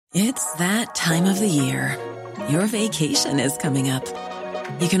It's that time of the year. Your vacation is coming up.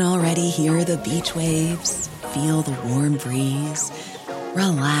 You can already hear the beach waves, feel the warm breeze,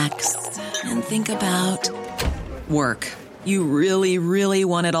 relax, and think about work. You really, really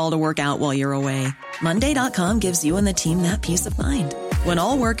want it all to work out while you're away. Monday.com gives you and the team that peace of mind. When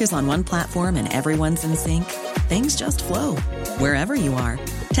all work is on one platform and everyone's in sync, things just flow. Wherever you are,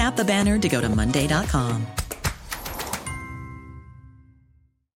 tap the banner to go to Monday.com.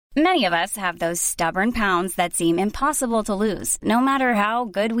 Many of us have those stubborn pounds that seem impossible to lose, no matter how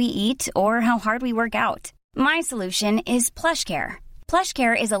good we eat or how hard we work out. My solution is PlushCare.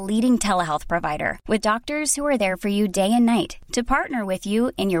 PlushCare is a leading telehealth provider with doctors who are there for you day and night to partner with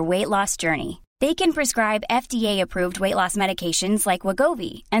you in your weight loss journey. They can prescribe FDA-approved weight loss medications like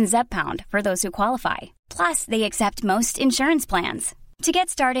Wegovy and Zepbound for those who qualify. Plus, they accept most insurance plans. To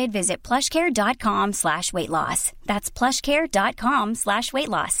get started, visit plushcare.com/weightloss. That's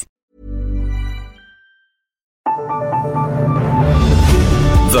plushcare.com/weightloss.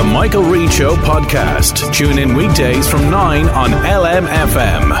 The Michael Reade Show podcast. Tune in weekdays from 9 on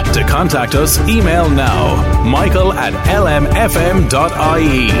LMFM. To contact us, email now,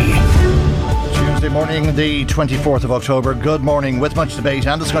 michael@lmfm.ie. Tuesday morning, the 24th of October. Good morning, with much debate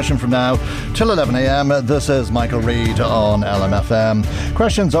and discussion from now till 11 a.m. This is Michael Reade on LMFM.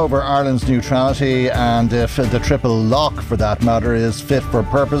 Questions over Ireland's neutrality and if the triple lock, for that matter, is fit for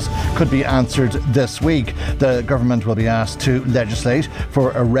purpose could be answered this week. The government will be asked to legislate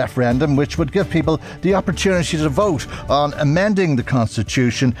for a referendum which would give people the opportunity to vote on amending the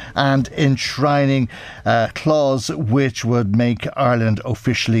Constitution and enshrining a clause which would make Ireland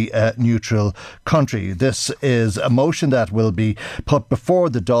officially a neutral country. This is a motion that will be put before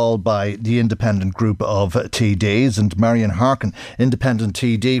the Dáil by the independent group of TDs, and Marion Harkin, independent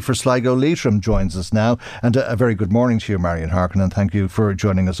TD for Sligo Leitrim, joins us now. And a very good morning to you, Marion Harkin, and thank you for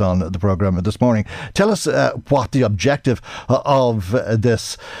joining us on the programme this morning. Tell us what the objective of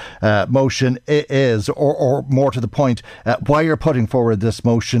this motion is, or more to the point, why you're putting forward this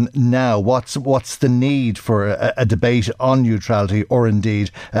motion now. What's the need for a debate on neutrality or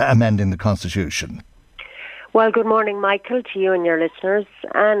indeed amending the Constitution? Well, good morning, Michael, to you and your listeners.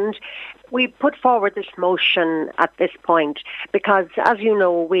 And we put forward this motion at this point because, as you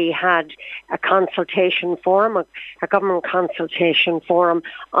know, we had a consultation forum, a government consultation forum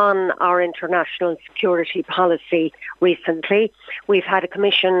on our international security policy recently. We've had a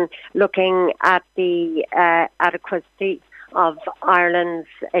commission looking at the adequacy of Ireland's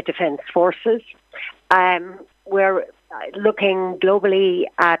defence forces. We're looking globally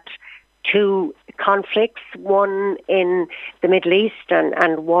at two conflicts, one in the Middle East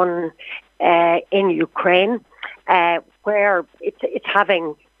and one in Ukraine, where it's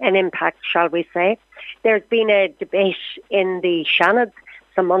having an impact, shall we say. There's been a debate in the Seanad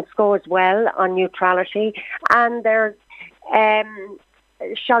some months ago as well on neutrality, and there's,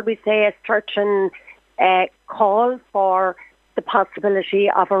 shall we say, a certain call for the possibility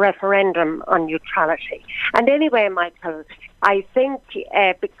of a referendum on neutrality. And anyway, Michael, I think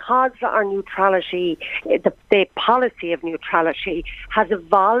because our neutrality, the policy of neutrality has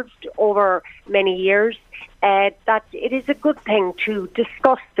evolved over many years, that it is a good thing to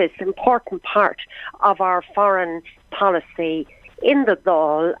discuss this important part of our foreign policy in the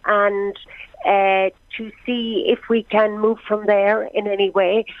Dáil and to see if we can move from there in any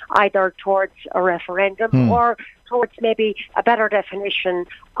way, either towards a referendum or towards maybe a better definition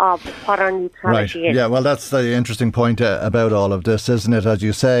of what our neutrality is. Yeah, well, that's the interesting point about all of this, isn't it? As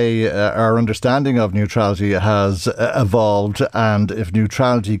you say, our understanding of neutrality has evolved, and if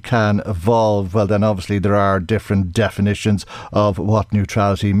neutrality can evolve, well, then obviously there are different definitions of what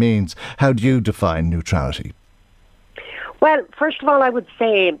neutrality means. How do you define neutrality? Well, first of all, I would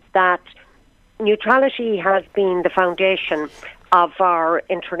say that neutrality has been the foundation of our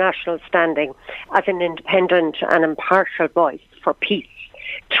international standing as an independent and impartial voice for peace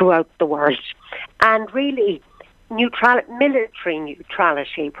throughout the world. And really, military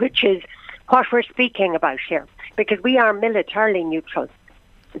neutrality, which is what we're speaking about here, because we are militarily neutral.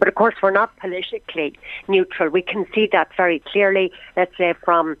 But of course, we're not politically neutral. We can see that very clearly, let's say,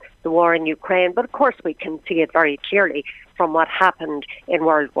 from the war in Ukraine. But of course, we can see it very clearly from what happened in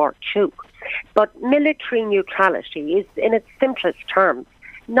World War II. But military neutrality is, in its simplest terms,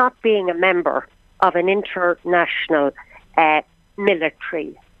 not being a member of an international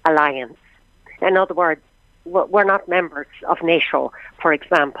military alliance. In other words, we're not members of NATO, for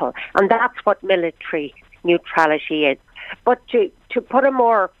example. And that's what military neutrality is. But to put a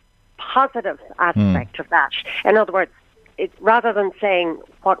more positive aspect of that, in other words, rather than saying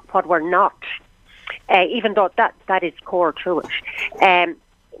what we're not, even though that is core to it,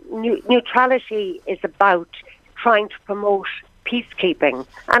 neutrality is about trying to promote peacekeeping.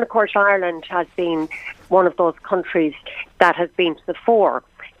 And of course, Ireland has been one of those countries that has been to the fore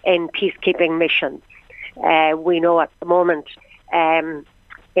in peacekeeping missions. We know at the moment in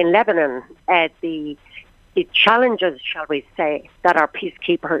Lebanon, the challenges, shall we say, that our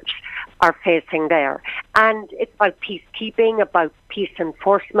peacekeepers are facing there. And it's about peacekeeping, about peace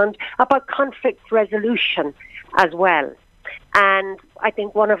enforcement, about conflict resolution as well. And I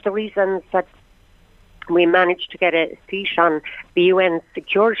think one of the reasons that we managed to get a seat on the UN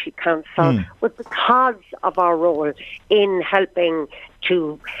Security Council was because of our role in helping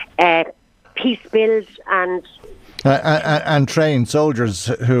to peace build and train soldiers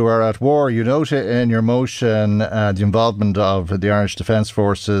who are at war. You note in your motion the involvement of the Irish Defence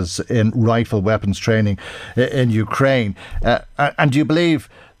Forces in rifle weapons training in Ukraine. And do you believe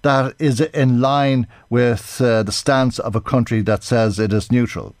that is in line with the stance of a country that says it is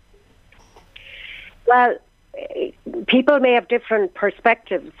neutral? Well, people may have different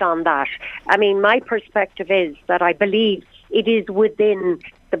perspectives on that. I mean, my perspective is that I believe it is within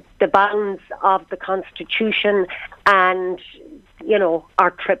the bounds of the Constitution and, you know,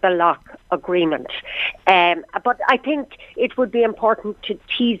 our triple lock agreement. But I think it would be important to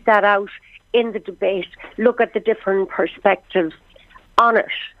tease that out in the debate, look at the different perspectives on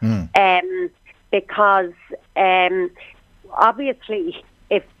it. Because obviously,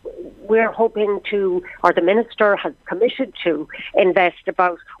 if we're hoping to, or the Minister has committed to, invest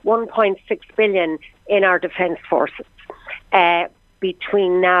about 1.6 billion in our defence forces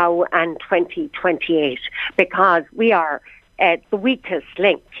between now and 2028, because we are the weakest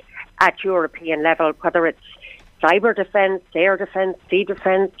link at European level, whether it's cyber defence, air defence, sea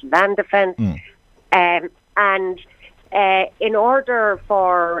defence, land defence. And in order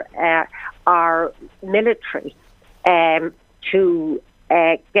for our military to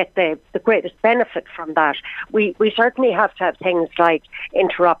get the greatest benefit from that, we certainly have to have things like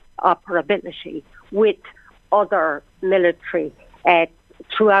interoperability with other military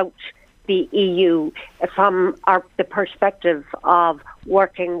throughout the EU from the perspective of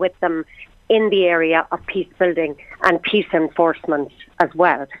working with them in the area of peace building and peace enforcement as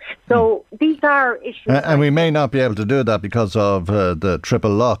well. So these are issues. And we may not be able to do that because of the triple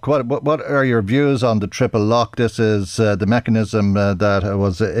lock. What are your views on the triple lock? This is the mechanism that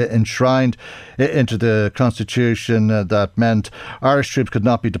was enshrined into the Constitution that meant Irish troops could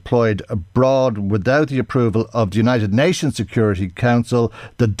not be deployed abroad without the approval of the United Nations Security Council,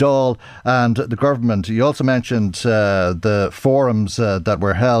 the Dáil and the government. You also mentioned the forums that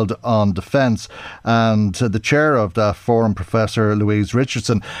were held on defence, and the chair of that forum, Professor Louise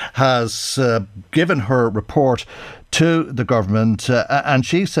Richardson, has given her report to the government, and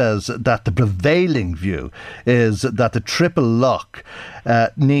she says that the prevailing view is that the triple lock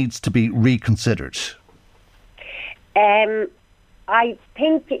needs to be reconsidered. I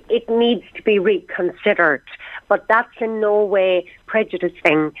think it needs to be reconsidered, but that's in no way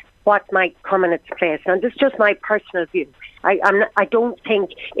prejudicing what might come in its place. And this is just my personal view. I don't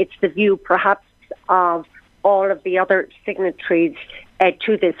think it's the view, perhaps, of all of the other signatories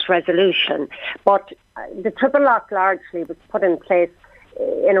to this resolution. But the triple lock largely was put in place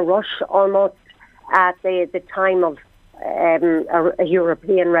in a rush almost at the time of a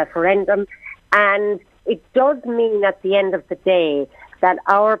European referendum. And it does mean at the end of the day that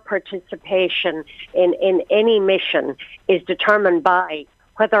our participation in any mission is determined by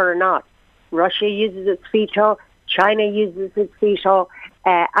whether or not Russia uses its veto, China uses its veto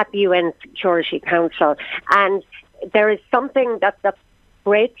at the UN Security Council. And there is something that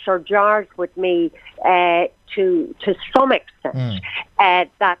grates or jars with me to some extent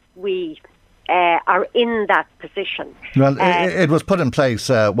that we are in that position. Well, it was put in place,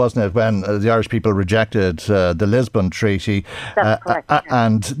 wasn't it, when the Irish people rejected the Lisbon Treaty. That's correct.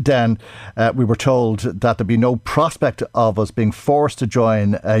 And then we were told that there'd be no prospect of us being forced to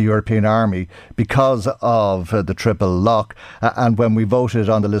join a European army because of the triple lock. And when we voted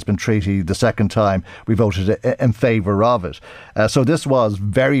on the Lisbon Treaty the second time, we voted in favour of it. So this was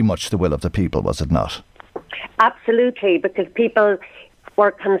very much the will of the people, was it not? Absolutely, because people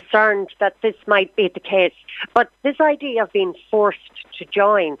were concerned that this might be the case. But this idea of being forced to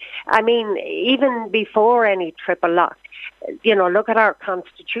join, I mean, even before any triple lock, you know, look at our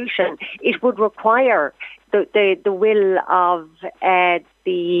Constitution. It would require the will of the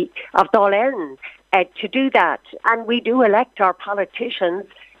Dáil Éireann to do that. And we do elect our politicians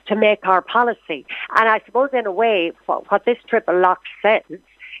to make our policy. And I suppose in a way, what this triple lock says,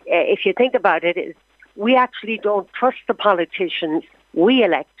 if you think about it, is we actually don't trust the politicians we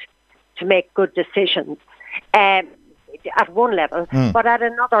elect to make good decisions. at one level, but at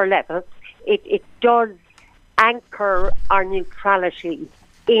another level, it does anchor our neutrality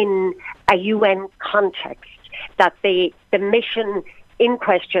in a UN context, that the mission in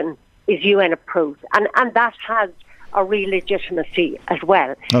question is UN approved, and that has a real legitimacy as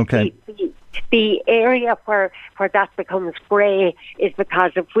well. Okay. The area where that becomes grey is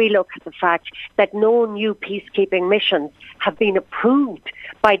because if we look at the fact that no new peacekeeping missions have been approved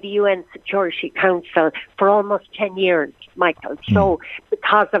by the UN Security Council for almost 10 years, Michael. So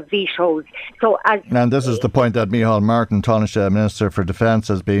because of vetoes. And this is the point that Micheál Martin, Taoiseach Minister for Defence,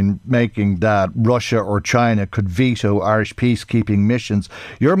 has been making, that Russia or China could veto Irish peacekeeping missions.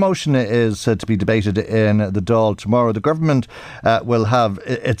 Your motion is to be debated in the Dáil tomorrow. The government will have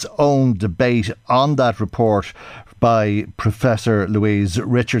its own debate on that report by Professor Louise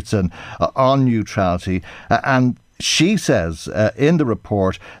Richardson on neutrality, and she says in the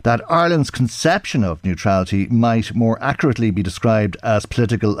report that Ireland's conception of neutrality might more accurately be described as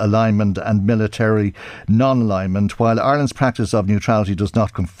political alignment and military non-alignment. While Ireland's practice of neutrality does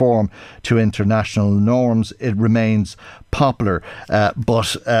not conform to international norms, it remains popular,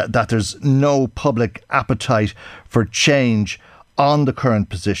 but that there's no public appetite for change on the current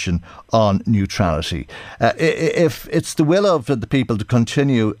position on neutrality. If it's the will of the people to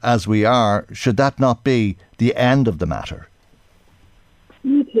continue as we are, should that not be the end of the matter?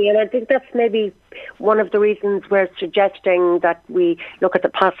 Okay, and I think that's maybe one of the reasons we're suggesting that we look at the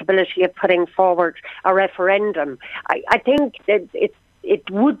possibility of putting forward a referendum. I think that it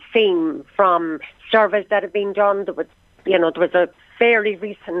would seem from surveys that have been done, there was a fairly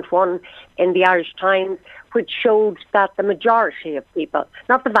recent one in the Irish Times which showed that the majority of people,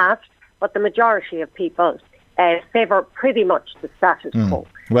 not the vast, but the majority of people favour pretty much the status quo.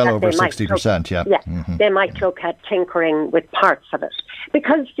 Well over 60%, yeah. Yeah, they might look at tinkering with parts of it.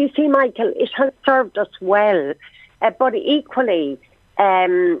 Because, you see, Michael, it has served us well, but equally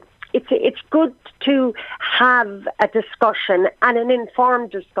it's good to have a discussion, and an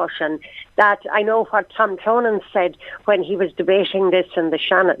informed discussion, that I know what Tom Clonan said when he was debating this in the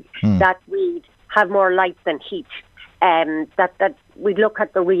Shannon, that we'd have more light than heat, that we look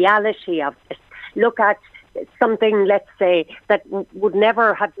at the reality of this, look at something, let's say, that would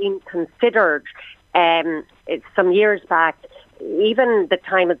never have been considered some years back, even the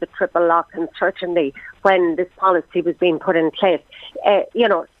time of the triple lock, and certainly when this policy was being put in place,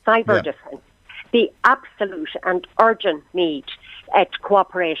 cyber defence, the absolute and urgent need to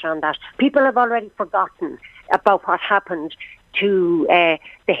cooperate on that. People have already forgotten about what happened to the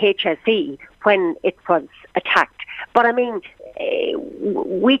HSE when it was attacked. But I mean,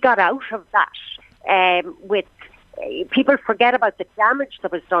 we got out of that with people forget about the damage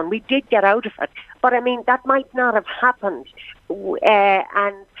that was done. We did get out of it, but I mean that might not have happened,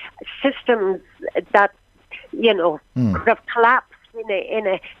 and systems that could have collapsed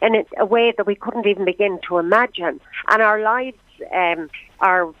in a way that we couldn't even begin to imagine, and our lives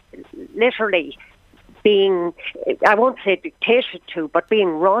are literally being, I won't say dictated to, but being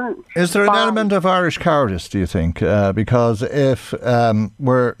run. Is there an element of Irish cowardice, do you think? Because if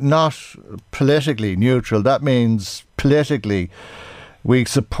we're not politically neutral, that means politically we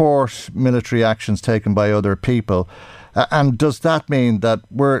support military actions taken by other people. And does that mean that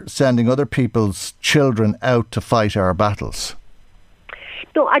we're sending other people's children out to fight our battles?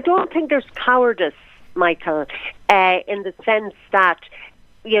 No, I don't think there's cowardice, Michael, in the sense that,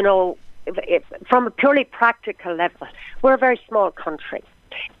 from a purely practical level, we're a very small country.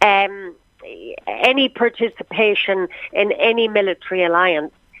 Any participation in any military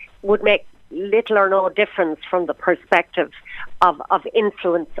alliance would make little or no difference from the perspective of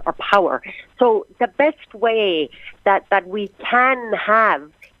influence or power. So the best way that we can have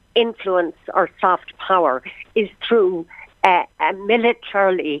influence or soft power is through a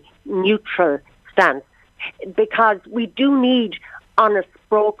militarily neutral stance, because we do need honest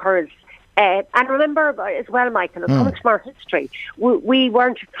brokers. And remember as well, Michael, it comes from our history. We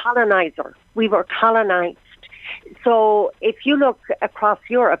weren't a coloniser, we were colonised. So if you look across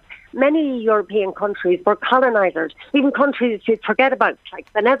Europe, many European countries were colonisers, even countries you'd forget about,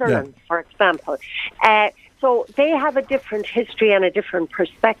 like the Netherlands, for example. So they have a different history and a different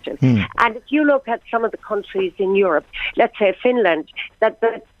perspective. And if you look at some of the countries in Europe, let's say Finland, that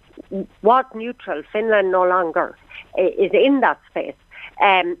was neutral. Finland no longer is in that space.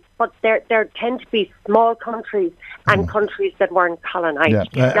 but there tend to be small countries and countries that weren't colonised.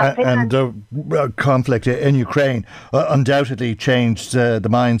 Conflict in Ukraine undoubtedly changed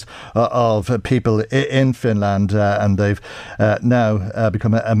the minds of people in Finland, and they've now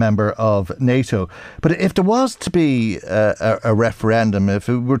become a member of NATO. But if there was to be a referendum, if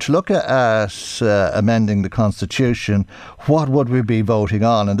we were to look at amending the Constitution, what would we be voting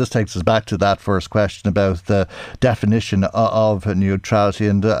on? And this takes us back to that first question about the definition of neutrality.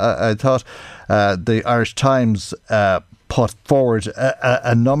 And I thought the Irish Times put forward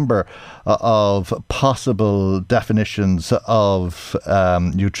a number of possible definitions of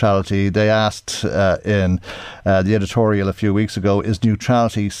neutrality. They asked in the editorial a few weeks ago, is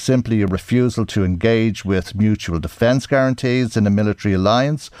neutrality simply a refusal to engage with mutual defence guarantees in a military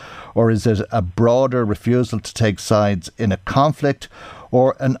alliance, or is it a broader refusal to take sides in a conflict,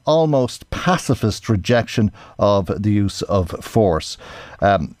 or an almost pacifist rejection of the use of force?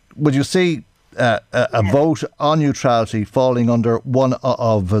 Would you see a vote on neutrality falling under one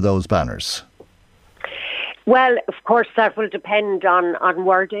of those banners? Well, of course, that will depend on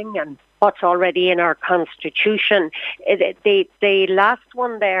wording and what's already in our Constitution. The last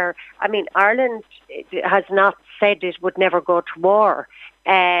one there, I mean, Ireland has not said it would never go to war.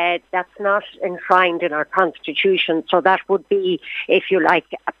 That's not enshrined in our Constitution. So that would be, if you like,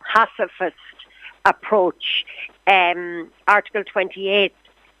 a pacifist approach. Article 28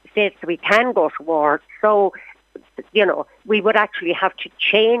 states that we can go to war. So, we would actually have to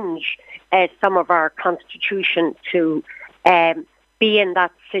change some of our Constitution to be in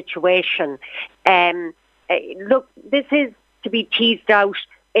that situation. Look, this is to be teased out.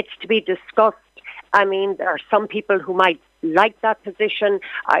 It's to be discussed. I mean, there are some people who might like that position.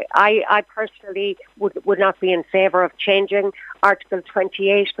 I personally would not be in favour of changing Article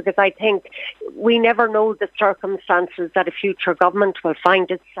 28 because I think we never know the circumstances that a future government will find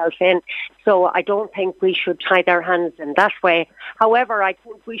itself in. So I don't think we should tie their hands in that way. However, I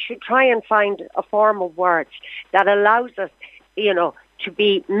think we should try and find a form of words that allows us, to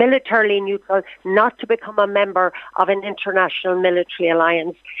be militarily neutral, not to become a member of an international military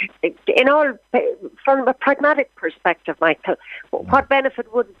alliance. From a pragmatic perspective, Michael, what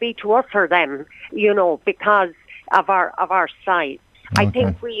benefit would it be to us or them, because of our size? Okay. I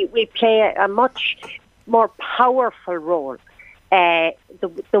think we play a much more powerful role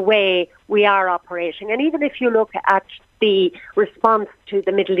the way we are operating. And even if you look at the response to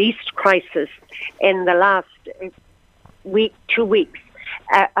the Middle East crisis in the last 2 weeks,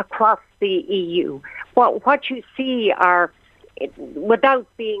 across the EU. What you see are, without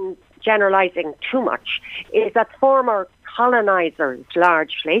being generalising too much, is that former colonisers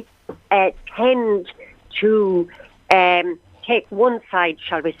largely tend to take one side,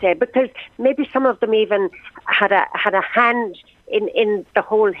 shall we say, because maybe some of them even had a hand in the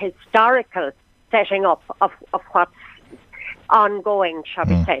whole historical setting up of what's ongoing, shall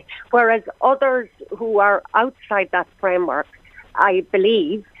we say. Whereas others who are outside that framework, I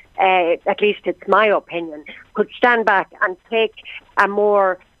believe, at least it's my opinion, could stand back and take a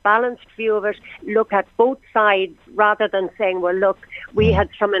more balanced view of it, look at both sides rather than saying, well, look, we had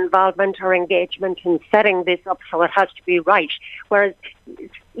some involvement or engagement in setting this up, so it has to be right. Whereas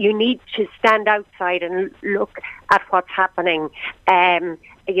you need to stand outside and look at what's happening, and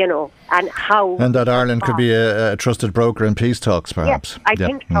how... And that Ireland could be a trusted broker in peace talks, perhaps. Yes, I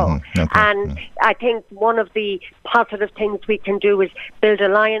think so. Mm-hmm. Okay. And I think one of the positive things we can do is build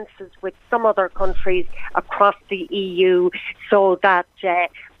alliances with some other countries across the EU so that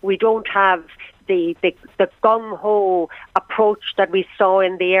we don't have the gung-ho approach that we saw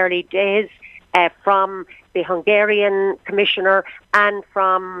in the early days from the Hungarian commissioner and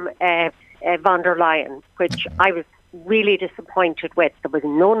from von der Leyen, which I was really disappointed with. There was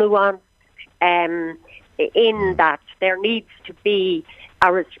no nuance in that. There needs to be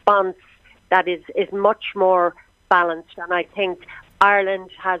a response that is much more balanced, and I think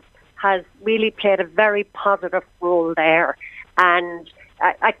Ireland has really played a very positive role there, and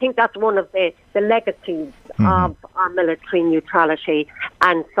I think that's one of the legacies of our military neutrality,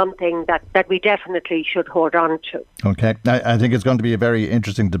 and something that we definitely should hold on to. Okay, I think it's going to be a very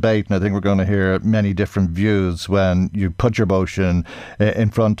interesting debate, and I think we're going to hear many different views when you put your motion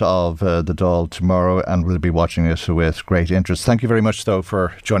in front of the Dáil tomorrow, and we'll be watching it with great interest. Thank you very much, though,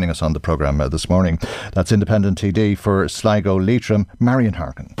 for joining us on the programme this morning. That's Independent TD for Sligo Leitrim, Marion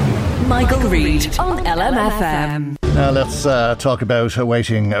Harkin. Michael Reade on LMFM. Now let's talk about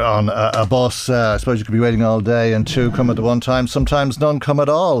waiting on a bus. I suppose you could be waiting all day and two come at one time. Sometimes none come at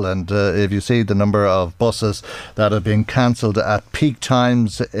all. And if you see the number of buses that have been cancelled at peak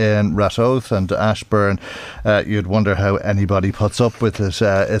times in Ratoath and Ashburn, you'd wonder how anybody puts up with it.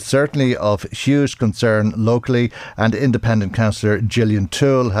 It's certainly of huge concern locally, and Independent Councillor Gillian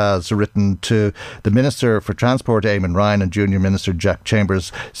Toole has written to the Minister for Transport, Eamon Ryan, and Junior Minister Jack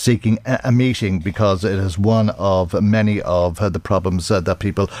Chambers seeking a meeting because it is one of many of the problems that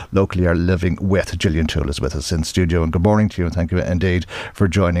people locally are living with. Gillian Toole is with us in studio, and good morning to you, and thank you indeed for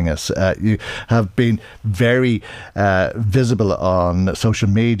joining us. You have been very visible on social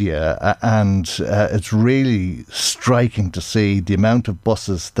media, and it's really striking to see the amount of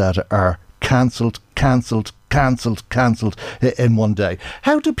buses that are cancelled in one day.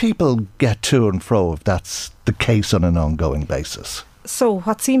 How do people get to and fro if that's the case on an ongoing basis? So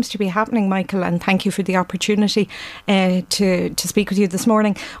what seems to be happening, Michael, and thank you for the opportunity to speak with you this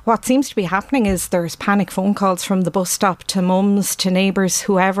morning. What seems to be happening is there's panic phone calls from the bus stop to mums, to neighbours,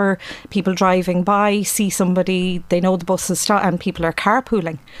 whoever, people driving by, see somebody, they know the bus is stopped, and people are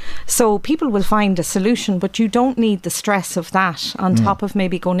carpooling. So people will find a solution, but you don't need the stress of that on top of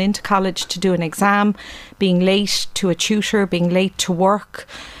maybe going into college to do an exam, being late to a tutor, being late to work,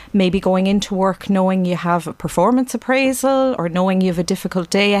 maybe going into work knowing you have a performance appraisal or knowing you have a difficult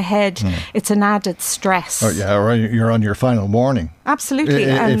day ahead. It's an added stress. Or you're on your final warning. Absolutely.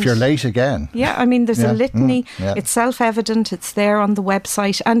 If you're late again. Yeah, I mean, there's a litany. It's self-evident. It's there on the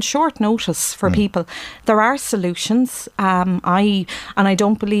website, and short notice for people. There are solutions. I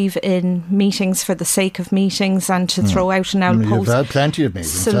don't believe in meetings for the sake of meetings and to throw out an outpost. You've had plenty of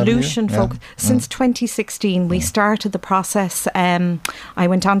meetings. Solution focus. Since 2016, we started the process. I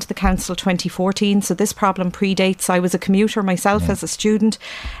went on to the council 2014, so this problem predates. I was a commuter myself as a student.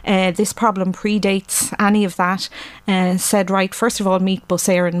 This problem predates any of that. Said, right, first of all, meet Bus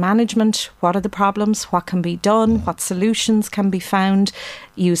Éireann management. What are the problems? What can be done? What solutions can be found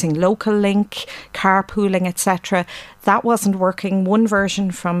using local link, carpooling, etc. That wasn't working. One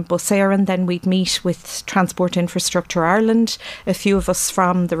version from Bus Éireann, then we'd meet with Transport Infrastructure Ireland. A few of us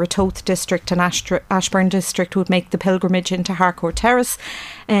from the Ratoath district and Ashburn district would make the pilgrimage into Harcourt Terrace.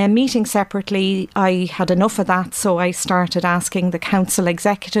 Meeting separately, I had enough of that, so I started asking the council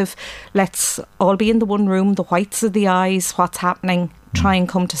executive, let's all be in the one room, the whites of the eyes, what's happening, try and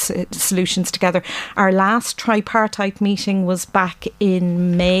come to solutions together. Our last tripartite meeting was back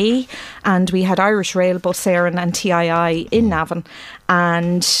in May, and we had Irish Rail, Bus Éireann and TII in Navan,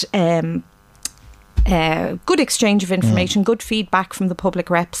 and good exchange of information, good feedback from the public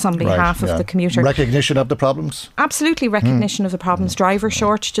reps on behalf of the commuter. Recognition of the problems? Absolutely, recognition of the problems. Driver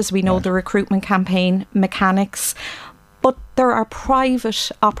shortages, we know the recruitment campaign, mechanics. But there are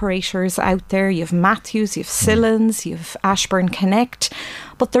private operators out there. You have Matthews, you have Sillins, you have Ashburn Connect.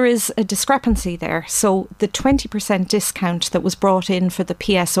 But there is a discrepancy there. So the 20% discount that was brought in for the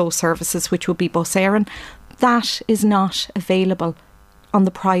PSO services, which would be Bus Éireann, that is not available on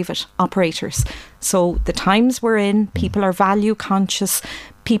the private operators. So the times we're in, people are value conscious,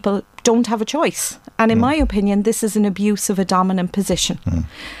 people don't have a choice. And in my opinion, this is an abuse of a dominant position.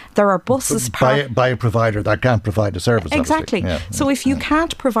 There are buses by a provider that can't provide a service. Exactly. So if you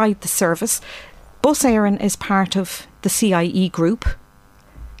can't provide the service, Bus Éireann is part of the CIE group.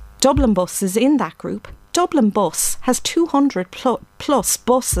 Dublin Bus is in that group. Dublin Bus has 200 plus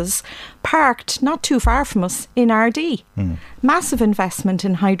buses parked not too far from us in RD. Massive investment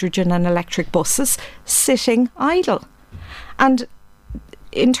in hydrogen and electric buses sitting idle. And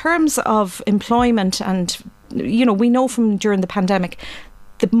in terms of employment, and we know from during the pandemic,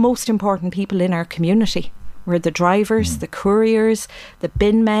 the most important people in our community were the drivers, the couriers, the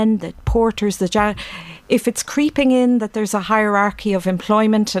bin men, the porters, if it's creeping in that there's a hierarchy of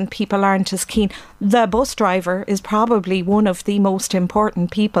employment and people aren't as keen, the bus driver is probably one of the most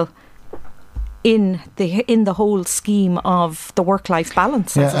important people in the whole scheme of the work-life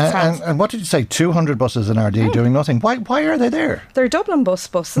balance. And what did you say? 200 buses in RD doing nothing. Why are they there? They're Dublin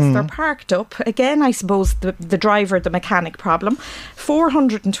buses. They're parked up. Again, I suppose the driver, the mechanic problem.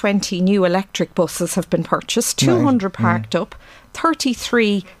 420 new electric buses have been purchased. 200 parked up.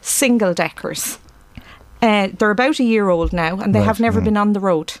 33 single deckers. They're about a year old now, and they have never been on the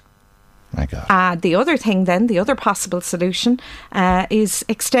road. My God. The other thing then, the other possible solution is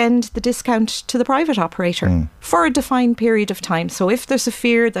extend the discount to the private operator for a defined period of time. So if there's a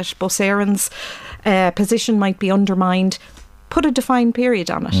fear that Bus Éireann's position might be undermined, put a defined period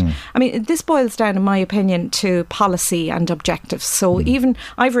on it. I mean, this boils down, in my opinion, to policy and objectives. So even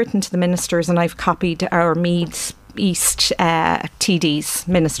I've written to the ministers and I've copied our Meath East TDs,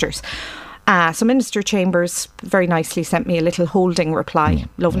 ministers. So Minister Chambers very nicely sent me a little holding reply.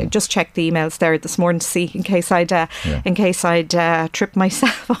 Lovely. Just checked the emails there this morning to see in case I'd trip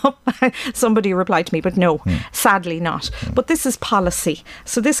myself up. Somebody replied to me, but no, sadly not. But this is policy.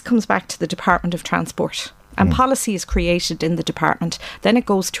 So this comes back to the Department of Transport. And policy is created in the department. Then it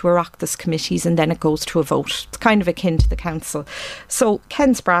goes to Oireachtas committees and then it goes to a vote. It's kind of akin to the council. So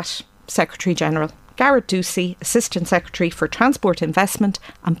Ken Spratt, Secretary General. Garrett Ducey, Assistant Secretary for Transport Investment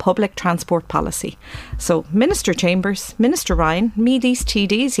and Public Transport Policy. So Minister Chambers, Minister Ryan, Meath East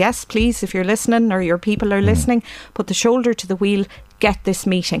TDs, yes, please, if you're listening or your people are listening, put the shoulder to the wheel, get this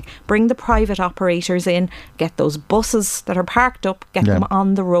meeting. Bring the private operators in, get those buses that are parked up, get them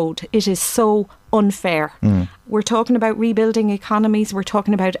on the road. It is so unfair. We're talking about rebuilding economies. We're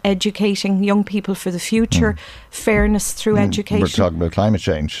talking about educating young people for the future, fairness through education. We're talking about climate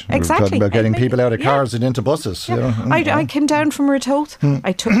change. Exactly. We're talking about getting people out of cars and into buses. Yeah. You know? I came down from Ratoath.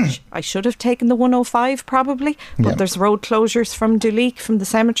 I should have taken the 105 probably, but there's road closures from Duleek, from the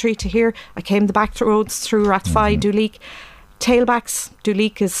cemetery to here. I came the back roads through Rathfy, Duleek. Tailbacks,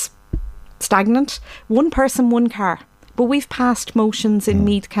 Duleek is stagnant. One person, one car. But we've passed motions in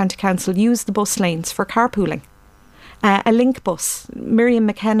Meath County Council, use the bus lanes for carpooling. A link bus, Miriam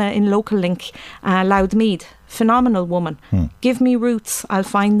McKenna in Local Link, Louthmead, phenomenal woman. Give me routes, I'll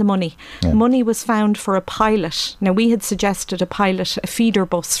find the money. Money was found for a pilot. Now we had suggested a pilot, a feeder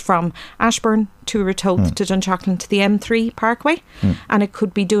bus from Ashbourne to Ratoath to Dunshaughlin to the M3 Parkway, and it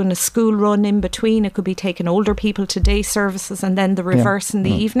could be doing a school run in between. It could be taking older people to day services and then the reverse in the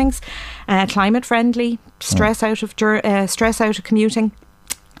evenings. Climate friendly, stress out of commuting.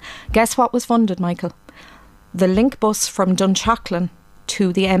 Guess what was funded, Michael? The link bus from Dunshaughlin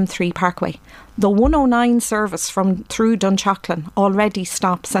to the M3 Parkway. The 109 service through Dunshaughlin already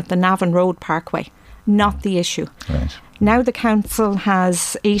stops at the Navan Road Parkway. Not the issue. Right. Now the council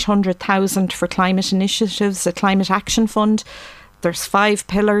has 800,000 for climate initiatives, a climate action fund. There's 5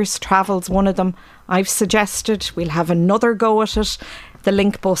 pillars, travel's one of them. I've suggested we'll have another go at it. The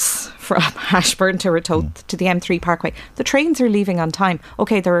link bus from Ashbourne to Ratoath to the M3 Parkway. The trains are leaving on time.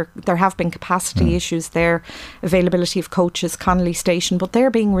 OK, there have been capacity issues there, availability of coaches, Connolly Station, but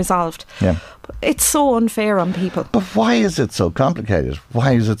they're being resolved. Yeah. But it's so unfair on people. But why is it so complicated?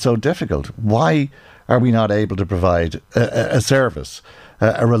 Why is it so difficult? Why are we not able to provide a service?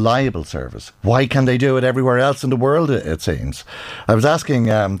 A reliable service. Why can they do it everywhere else in the world, it seems? I was asking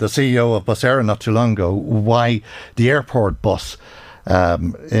the CEO of Busera not too long ago why the airport bus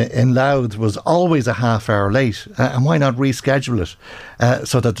in Louth was always a half hour late, and why not reschedule it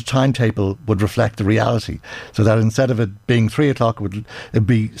so that the timetable would reflect the reality, so that instead of it being 3 o'clock it'd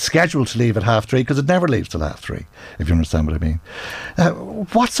be scheduled to leave at 3:30, because it never leaves till 3:30, if you understand what I mean.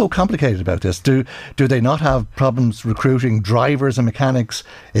 What's so complicated about this? Do they not have problems recruiting drivers and mechanics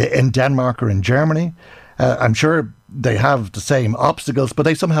in Denmark or in Germany? I'm sure they have the same obstacles, but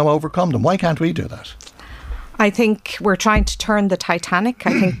they somehow overcome them. Why can't we do that? I think we're trying to turn the Titanic.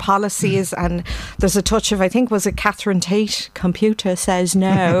 I think policy is, and there's a touch of, I think, was it Catherine Tate? Computer says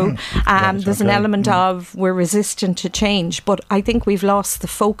no. There's an element of we're resistant to change, but I think we've lost the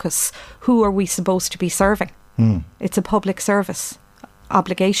focus. Who are we supposed to be serving? It's a public service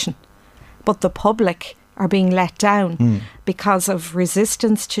obligation, but the public are being let down because of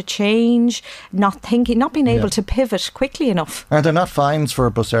resistance to change, not being able to pivot quickly enough. Are there not fines for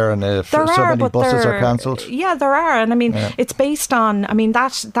Busera if so many buses are cancelled? Yeah, there are. And I mean, it's based on, I mean,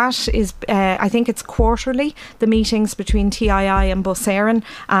 that is, I think it's quarterly, the meetings between TII and Busera.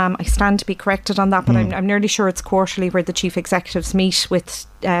 I stand to be corrected on that, but I'm nearly sure it's quarterly where the chief executives meet with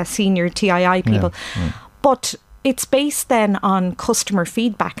senior TII people. But it's based then on customer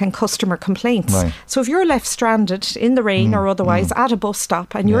feedback and customer complaints. Right. So if you're left stranded in the rain or otherwise at a bus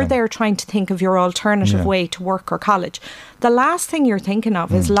stop and you're there trying to think of your alternative way to work or college, the last thing you're thinking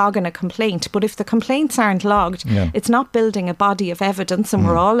of is logging a complaint. But if the complaints aren't logged, it's not building a body of evidence, and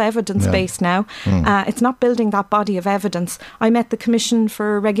we're all evidence-based now. It's not building that body of evidence. I met the Commission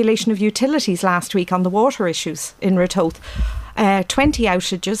for Regulation of Utilities last week on the water issues in Ratoath. 20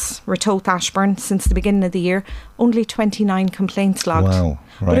 outages, Ratoath Ashbourne, since the beginning of the year, only 29 complaints logged. Wow,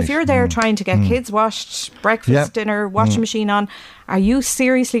 right. But if you're there trying to get kids washed, breakfast, dinner, washing machine on, are you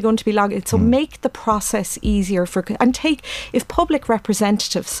seriously going to be logged? So make the process easier if public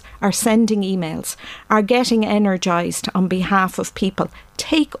representatives are sending emails, are getting energised on behalf of people,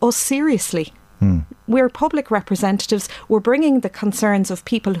 take us seriously. We're public representatives. We're bringing the concerns of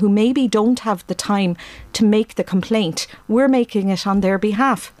people who maybe don't have the time to make the complaint. We're making it on their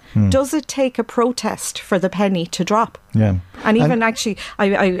behalf. Does it take a protest for the penny to drop? Yeah. And even actually,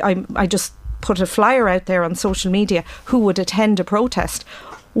 I just put a flyer out there on social media, who would attend a protest.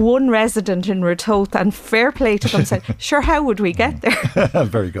 One resident in Ratoath, and fair play to them, said, sure, how would we get there?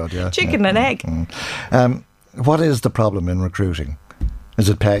 Very good, yeah. Chicken and egg. What is the problem in recruiting? Is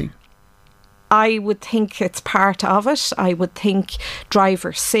it pay? I would think it's part of it. I would think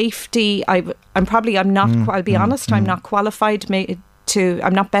driver safety. I'll be honest, I'm not qualified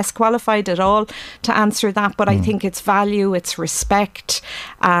I'm not best qualified at all to answer that, but I think it's value, it's respect,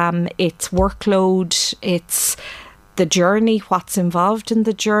 it's workload, it's the journey, what's involved in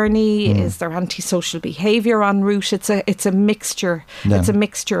the journey. Is there antisocial behaviour en route? It's a mixture. Yeah. It's a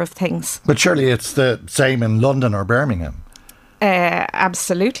mixture of things. But surely it's the same in London or Birmingham.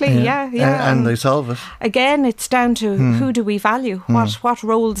 Absolutely, yeah. And they solve it. Again, it's down to who do we value? What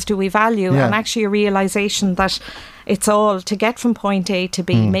roles do we value? Yeah. And actually a realisation that it's all to get from point A to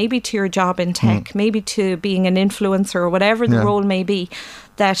B, maybe to your job in tech, maybe to being an influencer or whatever the role may be,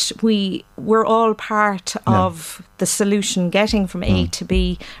 that we're all part of the solution, getting from A to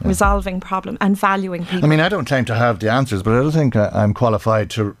B, resolving problem and valuing people. I mean, I don't claim to have the answers, but I don't think I'm qualified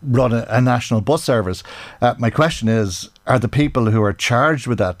to run a national bus service. My question is, are the people who are charged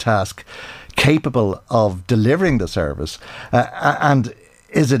with that task capable of delivering the service? And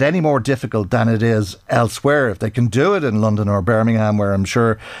is it any more difficult than it is elsewhere? If they can do it in London or Birmingham, where I'm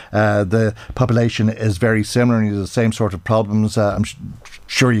sure the population is very similar and the same sort of problems, I'm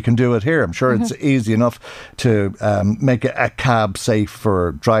sure you can do it here. I'm sure it's easy enough to make a cab safe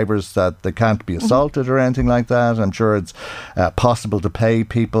for drivers, that they can't be assaulted or anything like that. I'm sure it's possible to pay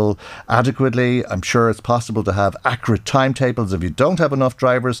people adequately. I'm sure it's possible to have accurate timetables. If you don't have enough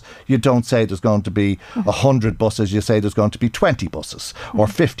drivers, you don't say there's going to be 100 buses, you say there's going to be 20 buses or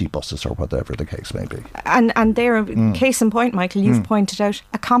 50 buses or whatever the case may be. And there, case in point, Michael, you've pointed out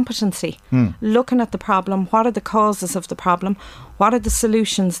a competency. Looking at the problem, what are the causes of the problem? What are the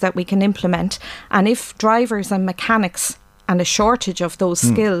solutions that we can implement? And if drivers and mechanics and a shortage of those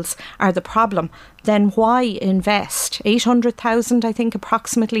skills are the problem, then why invest 800,000, I think,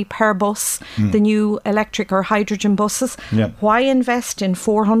 approximately per bus, the new electric or hydrogen buses? Why invest in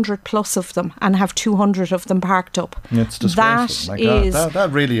 400 plus of them and have 200 of them parked up? It's disgraceful. That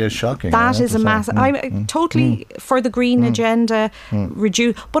really is shocking. That is a massive. I'm totally for the green agenda,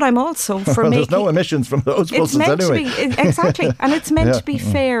 reduce, but I'm also for making. There's no emissions from those buses anyway. Exactly, and it's meant to be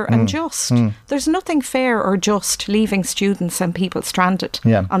fair and just. There's nothing fair or just leaving students and people stranded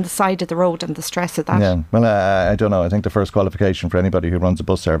on the side of the road and the stress of that. Yeah, well, I don't know. I think the first qualification for anybody who runs a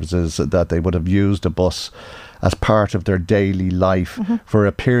bus service is that they would have used a bus as part of their daily life for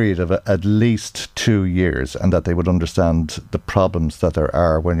a period of at least 2 years, and that they would understand the problems that there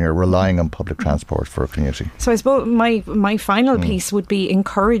are when you're relying on public transport for commuting. So I suppose my final piece would be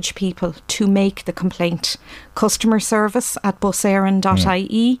encourage people to make the complaint. Customer service at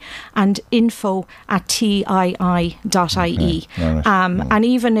buserin.ie and info@tii.ie. And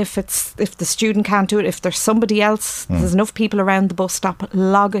even if the student can't do it, if there's somebody else, there's enough people around the bus stop,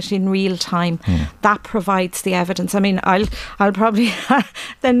 log it in real time. That provides the evidence. I mean, I'll probably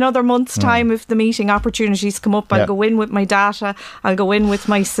then another month's time, if the meeting opportunities come up, I'll go in with my data, I'll go in with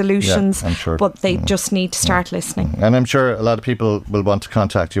my solutions, I'm sure. But they just need to start listening. And I'm sure a lot of people will want to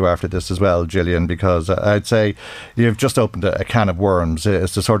contact you after this as well, Gillian, because I'd say you've just opened a can of worms.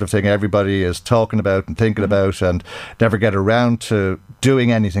 It's the sort of thing everybody is talking about and thinking about and never get around to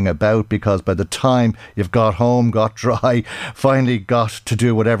doing anything about, because by the time you've got home, got dry, finally got to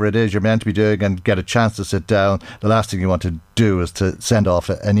do whatever it is you're meant to be doing and get a chance to sit down, the last thing you want to do is to send off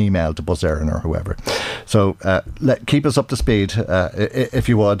an email to Bus Éireann or whoever. So keep us up to speed if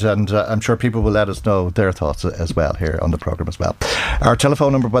you would, and I'm sure people will let us know their thoughts as well here on the programme as well. Our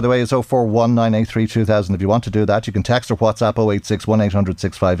telephone number, by the way, is 0419832000. If you want to do that, you can text or WhatsApp 086 1800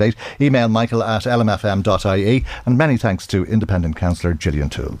 658. Email michael@lmfm.ie. And many thanks to Independent Councillor Gillian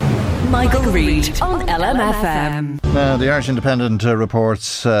Toole. Michael Reade on LMFM. Now, the Irish Independent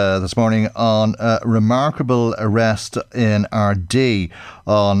reports this morning on a remarkable arrest in Reade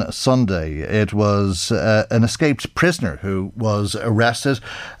on Sunday. It was an escaped prisoner who was arrested,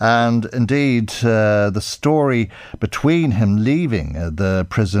 and indeed the story between him leaving the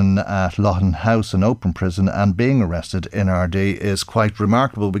prison at Lawton House, an open prison, and being arrested in Reade is quite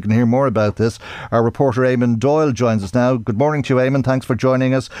remarkable. We can hear more about this. Our reporter Eamon Doyle joins us now. Good morning to you, Eamon. Thanks for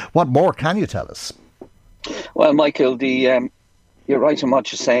joining us. What more can you tell us? Well, Michael, you're right in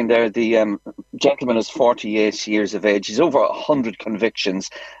what you're saying there. The gentleman is 48 years of age. He's over 100 convictions,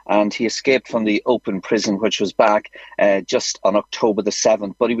 and he escaped from the open prison, which was back just on October the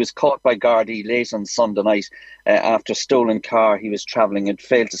 7th. But he was caught by Gardaí late on Sunday night after a stolen car. He was travelling and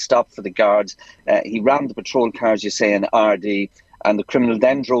failed to stop for the guards. He rammed the patrol cars, you say, in Ardee, and the criminal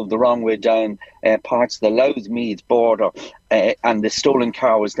then drove the wrong way down parts of the Louth-Meath border, and the stolen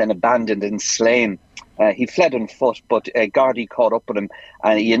car was then abandoned in Slane. He fled on foot, but Gardaí caught up with him,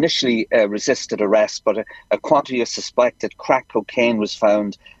 and he initially resisted arrest, but a quantity of suspected crack cocaine was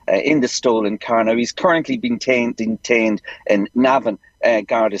found in the stolen car. Now, he's currently been detained in Navan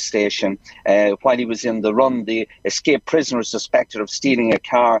Garda station. While he was in the run, the escaped prisoner was suspected of stealing a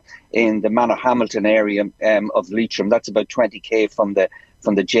car in the Manorhamilton area of Leitrim. That's about 20k from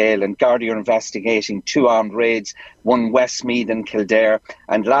the jail, and Gardaí are investigating 2 armed raids, one Westmeath and Kildare.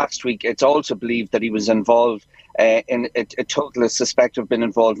 And last week, it's also believed that he was involved in a total of suspected of being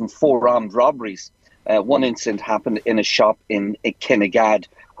involved in 4 armed robberies. One incident happened in a shop in Kinnegad,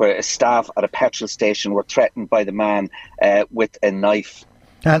 where a staff at a petrol station were threatened by the man with a knife.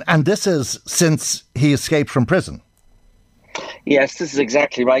 And this is since he escaped from prison? Yes, this is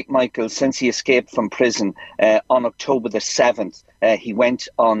exactly right, Michael. Since he escaped from prison on October the 7th, he went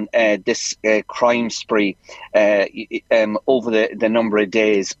on this crime spree over the number of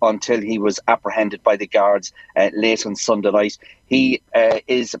days until he was apprehended by the guards late on Sunday night. He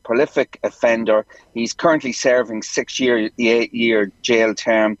is a prolific offender. He's currently serving 8-year jail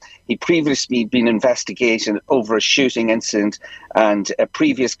term. He previously been investigated over a shooting incident, and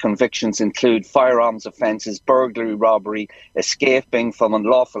previous convictions include firearms offences, burglary, robbery, escaping from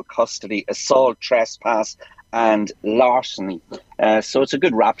unlawful custody, assault, trespass, and larceny. So it's a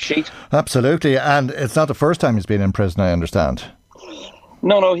good rap sheet. Absolutely. And it's not the first time he's been in prison, I understand.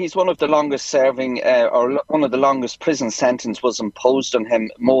 No, he's one of the longest serving, or one of the longest prison sentence was imposed on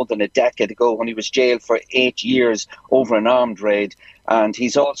him more than a decade ago when he was jailed for 8 years over an armed raid. And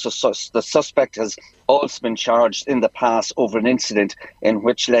he's also, the suspect has also been charged in the past over an incident in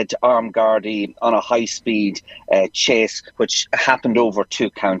which led to armed Gardaí on a high-speed chase, which happened over 2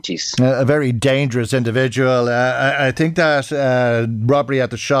 counties. A very dangerous individual. I think that robbery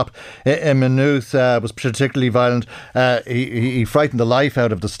at the shop in Maynooth was particularly violent. He frightened the life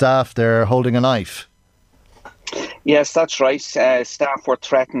out of the staff there holding a knife. Yes, that's right. Staff were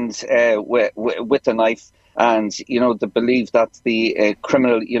threatened with a knife. And, they believe that the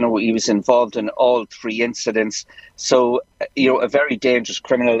criminal, he was involved in all 3 incidents. So, a very dangerous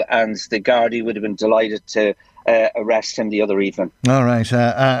criminal, and the Gardaí would have been delighted to arrest him the other evening. All right.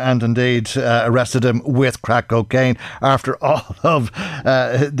 And indeed arrested him with crack cocaine after all of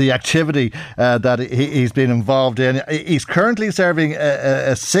the activity that he's been involved in. He's currently serving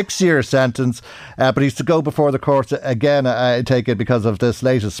a 6-year sentence, but he's to go before the courts again, I take it, because of this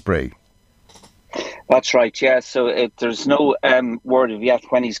latest spree. That's right, yeah. So there's no word of yet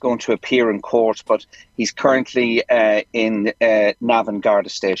when he's going to appear in court, but he's currently in Navan Garda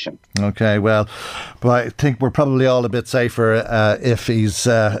Station. OK, well, but I think we're probably all a bit safer if he's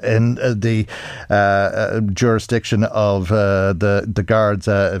in the jurisdiction of the guards,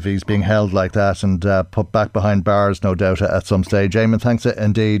 if he's being held like that and put back behind bars, no doubt, at some stage. Eamon, thanks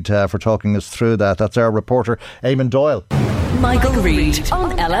indeed for talking us through that. That's our reporter, Eamon Doyle. Michael Reade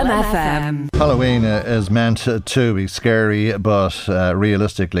on LMFM. Halloween is meant to be scary, but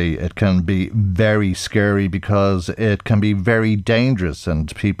realistically it can be very scary because it can be very dangerous,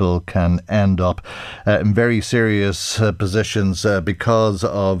 and people can end up in very serious positions because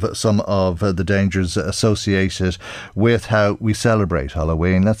of some of the dangers associated with how we celebrate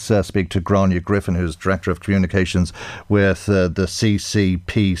Halloween. Let's speak to Grania Griffin, who's Director of Communications with the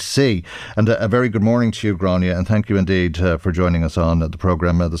CCPC. And a very good morning to you, Grania, and thank you indeed for joining us on the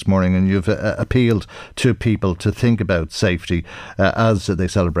programme this morning. And you've appealed to people to think about safety as they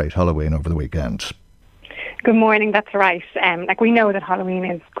celebrate Halloween over the weekend. Good morning, that's right. We know that Halloween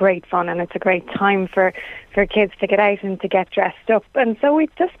is great fun and it's a great time for kids to get out and to get dressed up. And so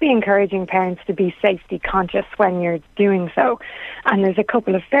we'd just be encouraging parents to be safety conscious when you're doing so. And there's a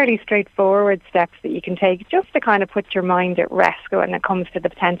couple of fairly straightforward steps that you can take just to kind of put your mind at rest when it comes to the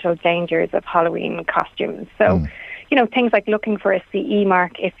potential dangers of Halloween costumes. So, things like looking for a CE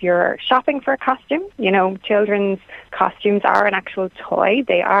mark if you're shopping for a costume. Children's costumes are an actual toy.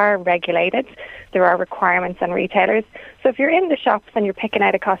 They are regulated. There are requirements on retailers. So if you're in the shops and you're picking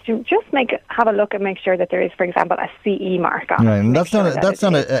out a costume, just have a look and make sure that there is, for example, a CE mark on it. Right, and that's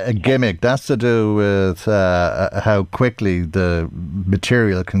not a gimmick. That's to do with how quickly the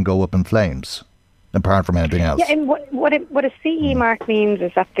material can go up in flames, apart from anything else. Yeah, and what a CE mark means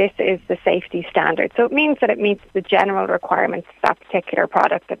is that this is the safety standard. So it means that it meets the general requirements of that particular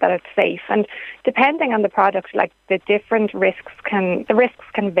product, that it's safe. And depending on the product, the risks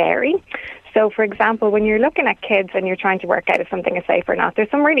can vary. So, for example, when you're looking at kids and you're trying to work out if something is safe or not, there's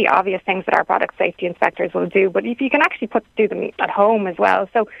some really obvious things that our product safety inspectors will do, but if you can actually do them at home as well.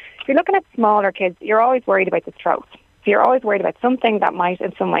 So if you're looking at smaller kids, you're always worried about the throat. So you're always worried about something that might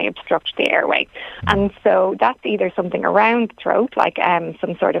in some way obstruct the airway. And so that's either something around the throat, like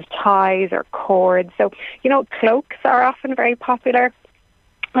some sort of ties or cords. So, cloaks are often very popular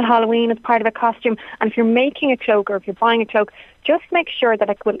on Halloween as part of a costume. And if you're making a cloak or if you're buying a cloak, just make sure that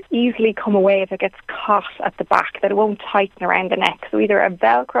it will easily come away if it gets caught at the back, that it won't tighten around the neck. So either a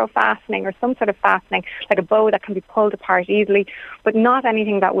Velcro fastening or some sort of fastening, like a bow that can be pulled apart easily, but not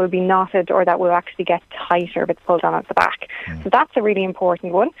anything that will be knotted or that will actually get tighter if it's pulled on at the back. So that's a really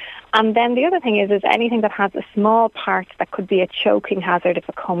important one. And then the other thing is anything that has a small part that could be a choking hazard if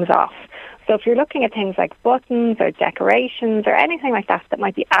it comes off. So if you're looking at things like buttons or decorations or anything like that that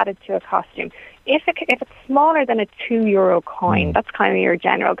might be added to a costume, if it's smaller than a €2 coin, that's kind of your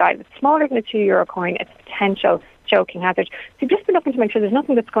general guide. If it's smaller than a €2 coin, it's a potential choking hazard. So just be looking to make sure there's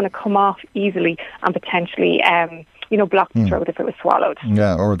nothing that's going to come off easily and potentially block the throat if it was swallowed.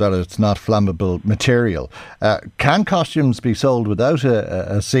 Yeah, or that it's not flammable material. Can costumes be sold without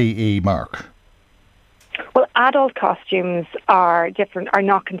a CE mark? Well, adult costumes are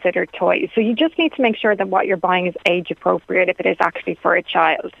not considered toys. So you just need to make sure that what you're buying is age appropriate if it is actually for a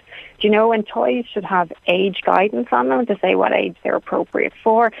child. And toys should have age guidance on them to say what age they're appropriate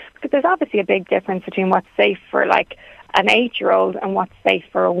for. Because there's obviously a big difference between what's safe for like an 8-year-old and what's safe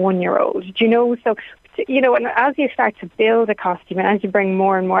for a 1-year-old. So and as you start to build a costume and as you bring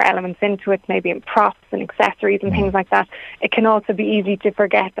more and more elements into it, maybe in props and accessories and things like that, it can also be easy to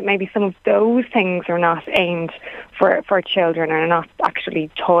forget that maybe some of those things are not aimed for children and are not actually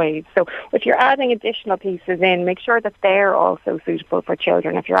toys. So if you're adding additional pieces in, make sure that they're also suitable for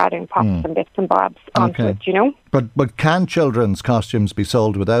children if you're adding pops and bits and bobs onto it, But can children's costumes be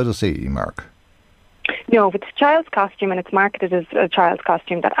sold without a CE mark? No, if it's a child's costume and it's marketed as a child's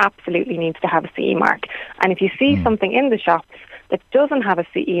costume, that absolutely needs to have a CE mark. And if you see something in the shops that doesn't have a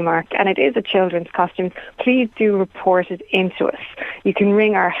CE mark and it is a children's costume, please do report it into us. You can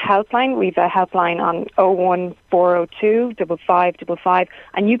ring our helpline. We've a helpline on 01402 5555,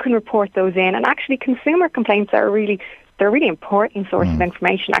 and you can report those in. And actually, consumer complaints are they're a really important source of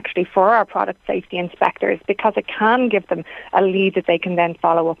information actually for our product safety inspectors, because it can give them a lead that they can then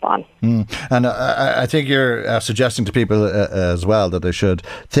follow up on. And I think you're suggesting to people as well that they should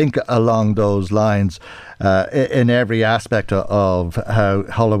think along those lines in every aspect of how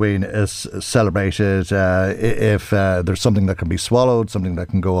Halloween is celebrated. If there's something that can be swallowed, something that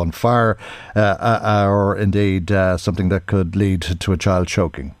can go on fire, or indeed something that could lead to a child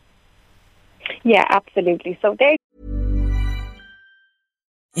choking. Yeah, absolutely. So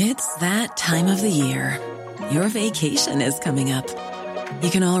It's that time of the year. Your vacation is coming up. You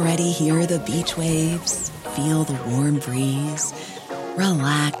can already hear the beach waves, feel the warm breeze,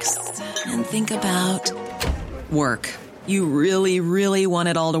 relax, and think about work. You really, really want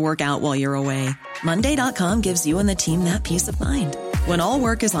it all to work out while you're away. Monday.com gives you and the team that peace of mind. When all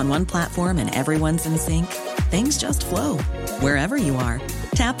work is on one platform and everyone's in sync, things just flow. Wherever you are,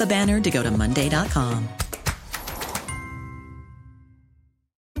 tap the banner to go to Monday.com.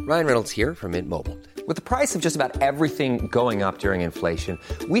 Ryan Reynolds here from Mint Mobile. With the price of just about everything going up during inflation,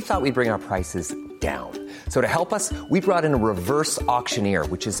 we thought we'd bring our prices down. So to help us, we brought in a reverse auctioneer,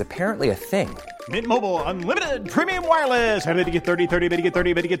 which is apparently a thing. Mint Mobile Unlimited Premium Wireless. How to get 30, 30, how to get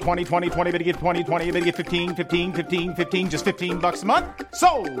 30, how to get 20, 20, 20, how to get 20, 20, how to get 15, 15, 15, 15, just $15 a month?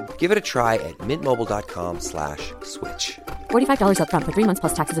 Sold! Give it a try at mintmobile.com/switch. $45 up front for 3 months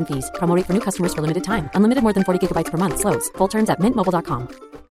plus taxes and fees. Promo rate for new customers for limited time. Unlimited more than 40 gigabytes per month. Slows full terms at mintmobile.com.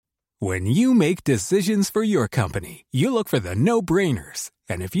 When you make decisions for your company, you look for the no-brainers.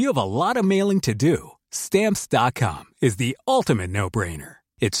 And if you have a lot of mailing to do, Stamps.com is the ultimate no-brainer.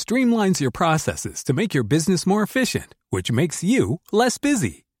 It streamlines your processes to make your business more efficient, which makes you less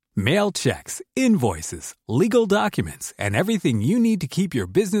busy. Mail checks, invoices, legal documents, and everything you need to keep your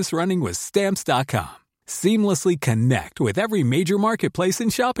business running with Stamps.com. Seamlessly connect with every major marketplace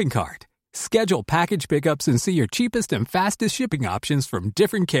and shopping cart. Schedule package pickups and see your cheapest and fastest shipping options from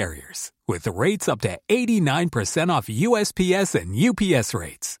different carriers, with rates up to 89% off USPS and UPS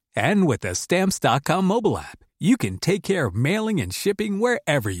rates. And with the Stamps.com mobile app, you can take care of mailing and shipping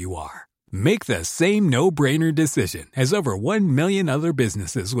wherever you are. Make the same no-brainer decision as over 1 million other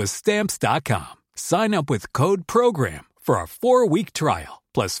businesses with Stamps.com. Sign up with code PROGRAM for a 4-week trial,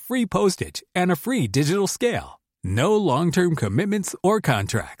 plus free postage and a free digital scale. No long-term commitments or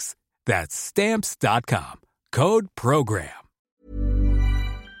contracts. That's Stamps.com. Code PROGRAM.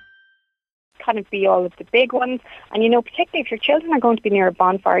 kind of be all of the big ones. And, particularly if your children are going to be near a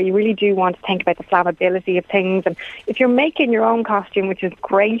bonfire, you really do want to think about the flammability of things. And if you're making your own costume, which is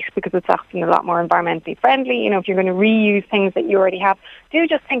great because it's often a lot more environmentally friendly, if you're going to reuse things that you already have, do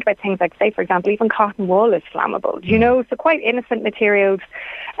just think about things like, say, for example, even cotton wool is flammable. So quite innocent materials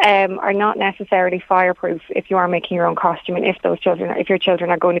are not necessarily fireproof if you are making your own costume, and if your children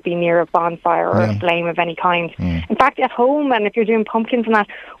are going to be near a bonfire or a flame of any kind. In fact, at home, and if you're doing pumpkins and that,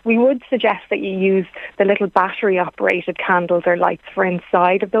 we would suggest that you use the little battery operated candles or lights for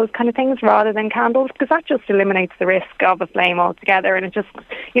inside of those kind of things rather than candles, because that just eliminates the risk of a flame altogether, and it just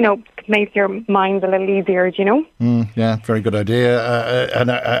makes your mind a little easier. Yeah, very good idea.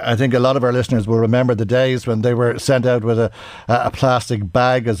 And I think a lot of our listeners will remember the days when they were sent out with a plastic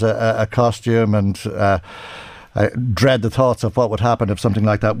bag as a costume, and I dread the thoughts of what would happen if something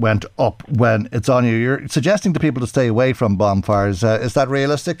like that went up when it's on you. You're suggesting to people to stay away from bonfires. Is that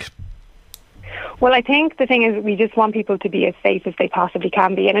realistic? Well, I think the thing is we just want people to be as safe as they possibly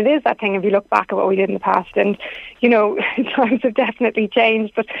can be. And it is that thing, if you look back at what we did in the past, and, times have definitely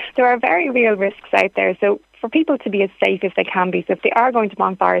changed, but there are very real risks out there. So for people to be as safe as they can be. So if they are going to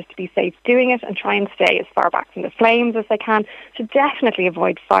bonfires, to be safe doing it and try and stay as far back from the flames as they can. To definitely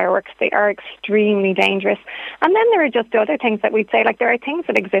avoid fireworks. They are extremely dangerous. And then there are just other things that we'd say, like there are things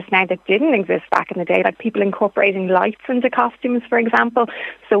that exist now that didn't exist back in the day, like people incorporating lights into costumes, for example.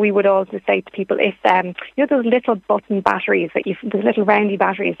 So we would also say to people, if those little button batteries those little roundy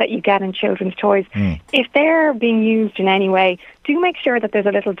batteries that you get in children's toys, if they're being used in any way, do make sure that there's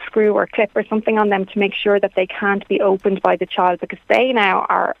a little screw or clip or something on them to make sure that they can't be opened by the child, because they now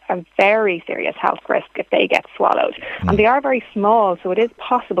are a very serious health risk if they get swallowed. And they are very small, so it is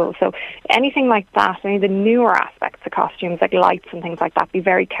possible. So anything like that, any of the newer aspects of costumes, like lights and things like that, be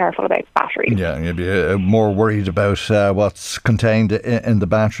very careful about batteries. Yeah, you'd be more worried about what's contained in the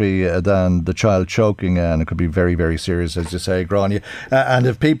battery than the child choking, and it could be very, very serious, as you say, Grania. And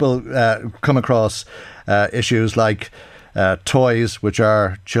if people come across issues like toys, which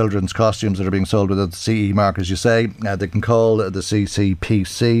are children's costumes that are being sold without the CE mark, as you say, they can call the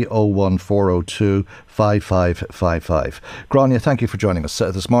CCPC 01402 5555. Grania, thank you for joining us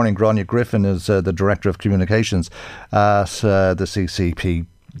this morning. Grania Griffin is the Director of Communications at the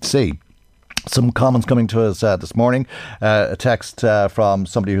CCPC. Some comments coming to us this morning. A text from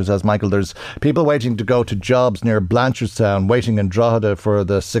somebody who says, Michael, there's people waiting to go to jobs near Blanchardstown, waiting in Drogheda for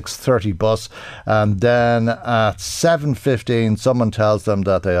the 6:30 bus, and then at 7:15 someone tells them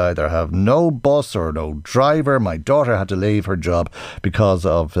that they either have no bus or no driver. My daughter had to leave her job because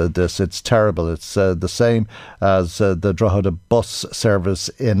of this. It's terrible. It's the same as the Drogheda bus service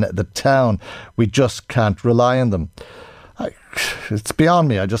in the town. We just can't rely on them. It's beyond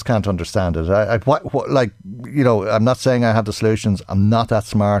me. I just can't understand it. I'm not saying I have the solutions. I'm not that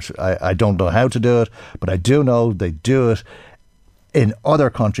smart. I don't know how to do it, but I do know they do it in other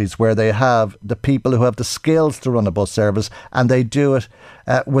countries where they have the people who have the skills to run a bus service, and they do it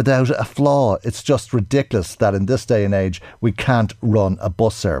without a flaw. It's just ridiculous that in this day and age we can't run a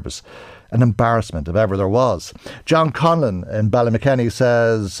bus service. An embarrassment if ever there was. John Conlon in Ballymakenny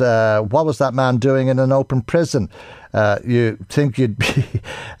says, what was that man doing in an open prison? You think you'd be...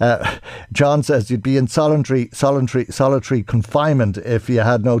 John says you'd be in solitary confinement if you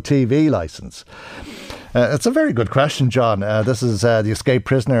had no TV licence. It's a very good question, John. This is the escaped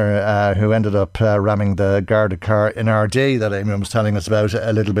prisoner who ended up ramming the Garda car in RD that Eamon was telling us about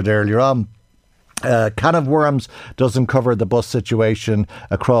a little bit earlier on. Can of worms doesn't cover the bus situation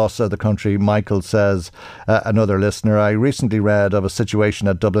across the country, Michael says, another listener. I recently read of a situation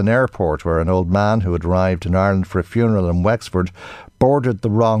at Dublin Airport where an old man who had arrived in Ireland for a funeral in Wexford boarded the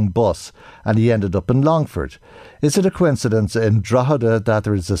wrong bus and he ended up in Longford. Is it a coincidence in Drogheda that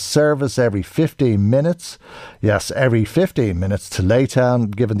there is a service every 15 minutes? Yes, every 15 minutes to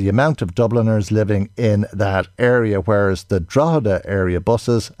Laytown, given the amount of Dubliners living in that area, whereas the Drogheda area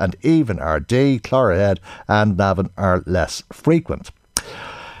buses and even RD, Clogherhead and Navan are less frequent.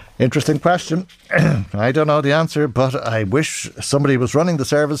 Interesting question. I don't know the answer, but I wish somebody was running the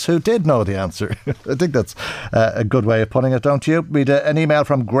service who did know the answer. I think that's a good way of putting it, don't you? We had an email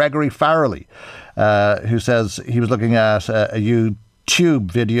from Gregory Farrelly, who says he was looking at a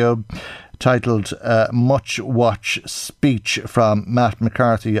YouTube video titled Much Watch Speech from Matt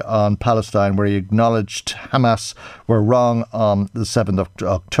McCarthy on Palestine, where he acknowledged Hamas were wrong on the 7th of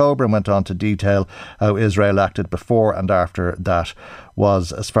October and went on to detail how Israel acted before and after that.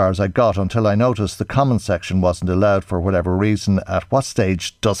 Was as far as I got until I noticed the comment section wasn't allowed for whatever reason. At what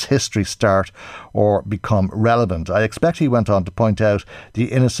stage does history start or become relevant? I expect he went on to point out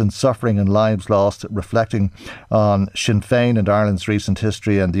the innocent suffering and lives lost, reflecting on Sinn Féin and Ireland's recent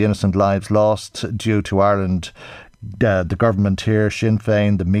history and the innocent lives life lost due to Ireland. The government here, Sinn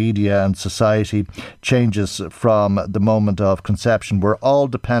Féin, the media and society changes from the moment of conception. We're all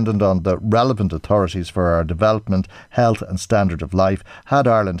dependent on the relevant authorities for our development, health and standard of life. Had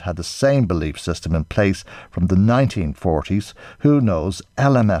Ireland had the same belief system in place from the 1940s, who knows,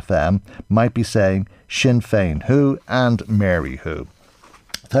 LMFM might be saying Sinn Féin who and Mary who.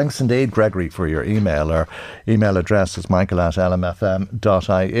 Thanks indeed, Gregory, for your email. Our email address is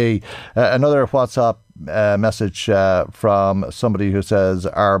michael@lmfm.ie. Another WhatsApp message from somebody who says,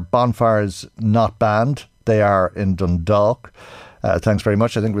 are bonfires not banned? They are in Dundalk. Thanks very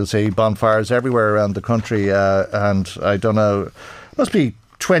much. I think we'll see bonfires everywhere around the country. And I don't know, it must be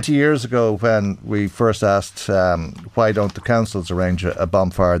 20 years ago when we first asked why don't the councils arrange a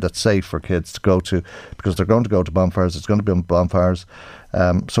bonfire that's safe for kids to go to, because they're going to go to bonfires, it's going to be bonfires.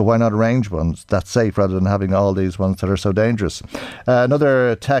 So why not arrange ones that's safe rather than having all these ones that are so dangerous?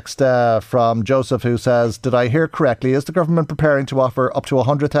 Another text from Joseph who says, did I hear correctly, is the government preparing to offer up to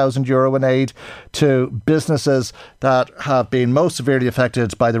 €100,000 in aid to businesses that have been most severely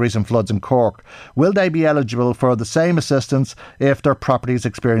affected by the recent floods in Cork? Will they be eligible for the same assistance if their properties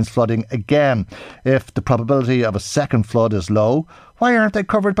experience flooding again? If the probability of a second flood is low, why aren't they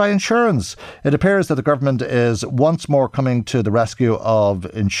covered by insurance? It appears that the government is once more coming to the rescue of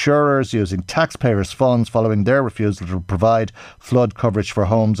insurers using taxpayers' funds following their refusal to provide flood coverage for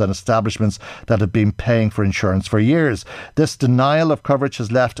homes and establishments that have been paying for insurance for years. This denial of coverage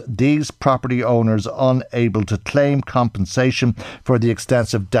has left these property owners unable to claim compensation for the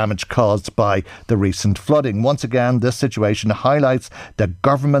extensive damage caused by the recent flooding. Once again, this situation highlights the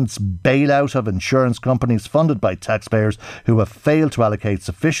government's bailout of insurance companies funded by taxpayers who have failed to allocate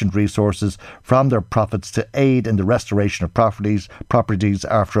sufficient resources from their profits to aid in the restoration of properties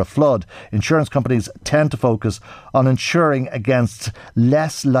after a flood. Insurance companies tend to focus on insuring against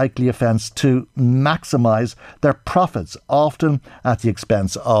less likely events to maximise their profits, often at the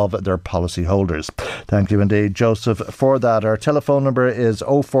expense of their policyholders. Thank you indeed, Joseph, for that. Our telephone number is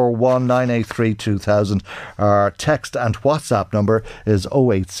 041 983 2000. Our text and WhatsApp number is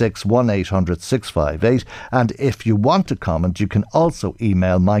 086 1800 658. And if you want to comment, you can also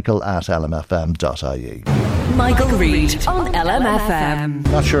email michael@lmfm.ie. Michael Reade on LMFM.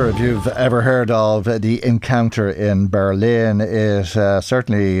 Not sure if you've ever heard of the encounter in Berlin. It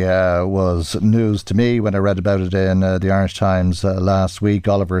certainly was news to me when I read about it in the Irish Times last week.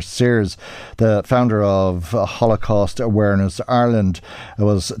 Oliver Sears, the founder of Holocaust Awareness Ireland,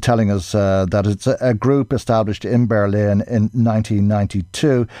 was telling us that it's a group established in Berlin in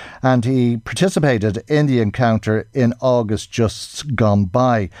 1992, and he participated in the encounter in August just gone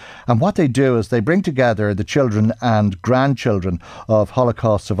by. And what they do is they bring together the children and grandchildren of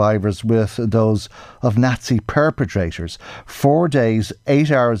Holocaust survivors with those of Nazi perpetrators. 4 days,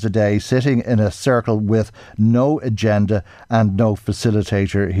 8 hours a day, sitting in a circle with no agenda and no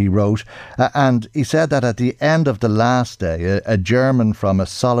facilitator, he wrote. And he said that at the end of the last day, a German from a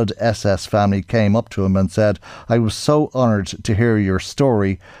solid SS family came up to him and said, I was so honoured to hear your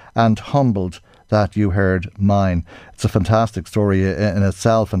story and humbled that you heard mine. It's a fantastic story in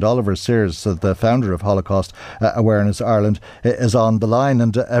itself, and Oliver Sears, the founder of Holocaust Awareness Ireland, is on the line.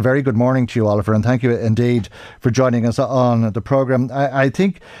 And a very good morning to you, Oliver, and thank you indeed for joining us on the programme. I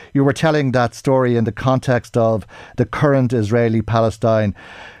think you were telling that story in the context of the current Israeli-Palestine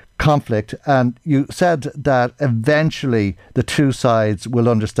conflict, and you said that eventually the two sides will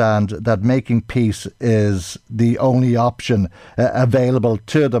understand that making peace is the only option available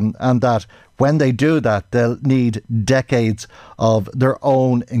to them, and that when they do that, they'll need decades of their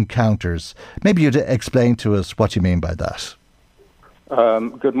own encounters. Maybe you'd explain to us what you mean by that.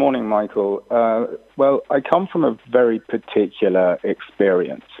 Good morning, Michael. Well, I come from a very particular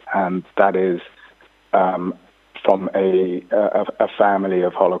experience, and that is from a family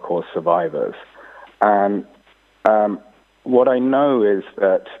of Holocaust survivors. And what I know is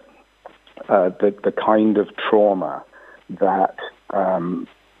that the kind of trauma that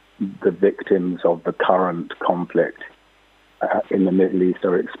the victims of the current conflict in the Middle East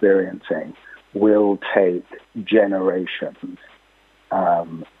are experiencing will take generations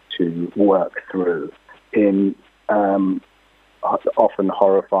to work through in often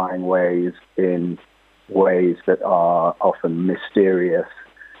horrifying ways, in ways that are often mysterious,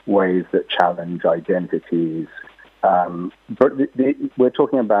 ways that challenge identities. But we're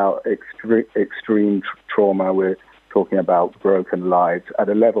talking about extreme trauma. We're talking about broken lives at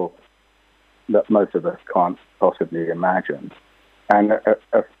a level that most of us can't possibly imagine. And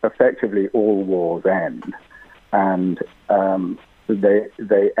effectively, all wars end. And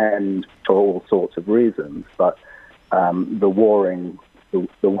they end for all sorts of reasons. But the warring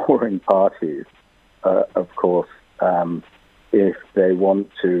the warring parties, of course, if they want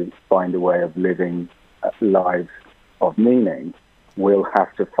to find a way of living lives of meaning, will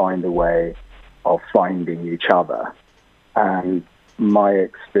have to find a way of finding each other. And my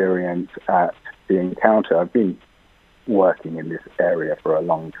experience at the encounter, I've been working in this area for a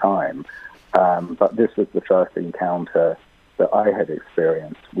long time, but this was the first encounter that I had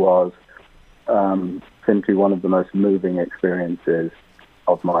experienced, was simply one of the most moving experiences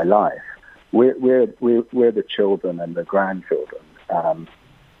of my life. We're the children and the grandchildren.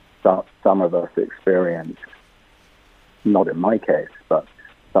 Some of us experienced, not in my case, but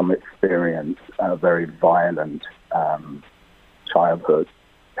some experience a very violent childhood,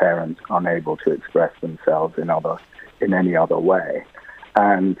 parents unable to express themselves in any other way.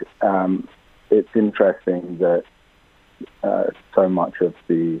 And it's interesting that so much of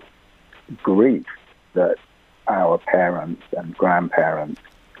the grief that our parents and grandparents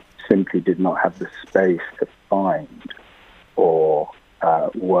simply did not have the space to find or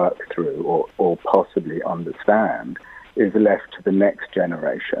work through or possibly understand is left to the next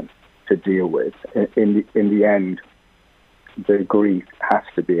generation to deal with. In the end, the grief has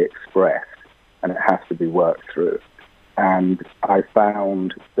to be expressed and it has to be worked through. And I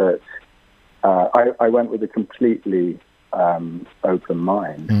found that I went with a completely open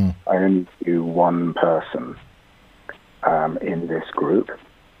mind. I only knew one person in this group.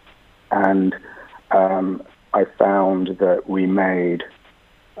 And I found that we made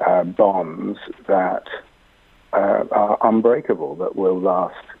bonds that are unbreakable, that will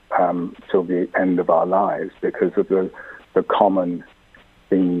last till the end of our lives because of the common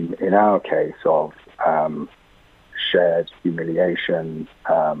theme in our case of shared humiliation,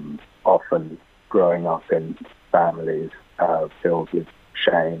 often growing up in families filled with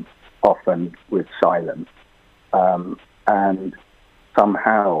shame, often with silence. And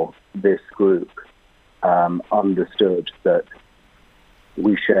somehow this group understood that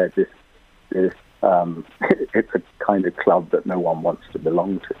we shared this it's a kind of club that no one wants to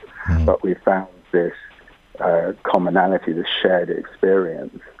belong to, but we found this commonality, this shared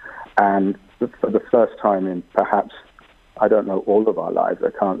experience. And for the first time in perhaps, I don't know, all of our lives, I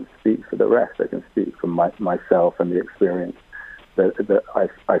can't speak for the rest, I can speak for myself and the experience that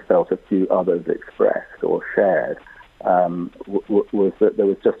I felt a few others expressed or shared, was that there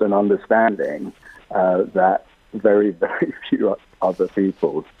was just an understanding that very, very few other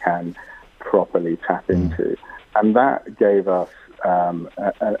people can properly tap into. And that gave us an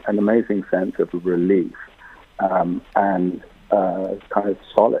amazing sense of relief and kind of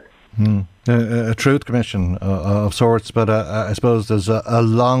solace. A truth commission of sorts, but I suppose there's a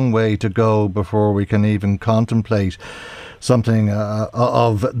long way to go before we can even contemplate something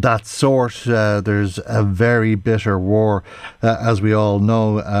of that sort. There's a very bitter war, as we all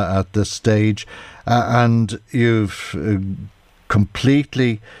know, at this stage, and you've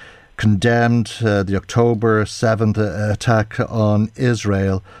completely condemned the October 7th attack on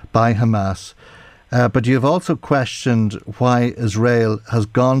Israel by Hamas. But you've also questioned why Israel has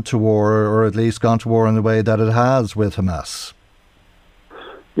gone to war, or at least gone to war in the way that it has with Hamas.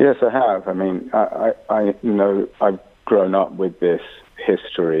 Yes, I have. I mean, I know I've grown up with this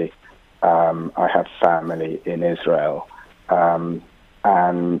history. I have family in Israel, and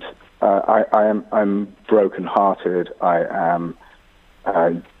I'm brokenhearted. I am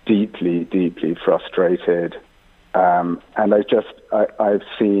deeply, deeply frustrated. And I've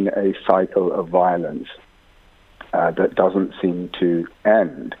seen a cycle of violence that doesn't seem to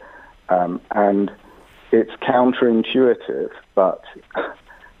end. And it's counterintuitive, but,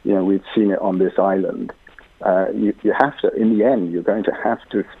 we've seen it on this island. You have to, in the end, you're going to have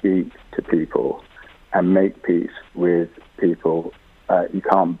to speak to people and make peace with people you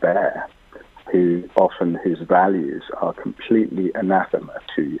can't bear, whose values are completely anathema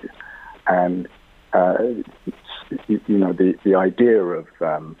to you. And the idea of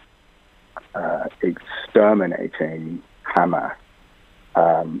exterminating Hamas,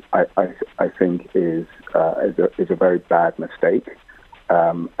 I think is a very bad mistake.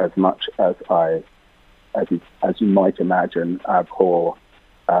 As much as as you might imagine, abhor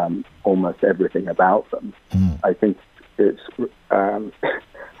almost everything about them. I think it's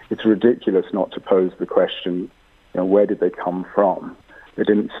ridiculous not to pose the question, where did they come from? They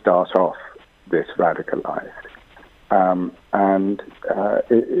didn't start off this radicalized. And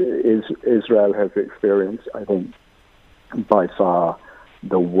Israel has experienced, I think, by far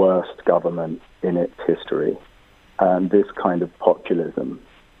the worst government in its history. And this kind of populism,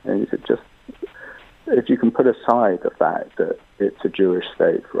 and if you can put aside the fact that it's a Jewish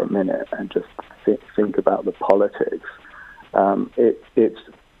state for a minute and just think about the politics,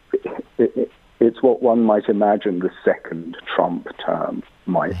 It's what one might imagine the second Trump term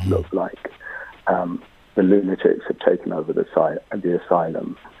might look like. The lunatics have taken over the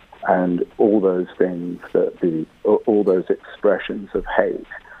asylum, and all those things all those expressions of hate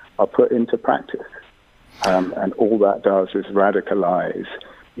are put into practice. And all that does is radicalize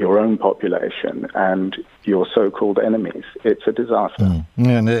your own population and your so-called enemies. It's a disaster.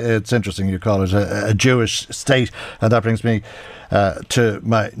 And it's interesting you call it a Jewish state, and that brings me to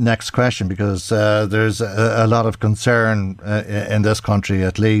my next question, because there's a lot of concern in this country,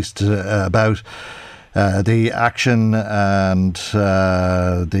 at least, about the action and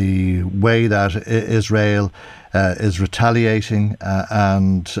the way that Israel is retaliating,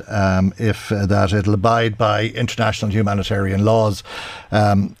 and if that it'll abide by international humanitarian laws.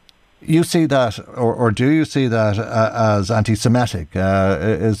 You see that, or do you see that as anti-Semitic?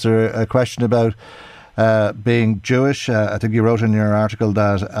 Is there a question about being Jewish? I think you wrote in your article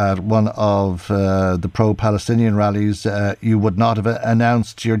that at one of the pro-Palestinian rallies you would not have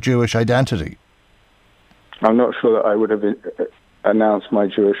announced your Jewish identity. I'm not sure that I would have announced my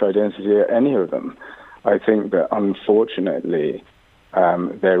Jewish identity at any of them. I think that, unfortunately,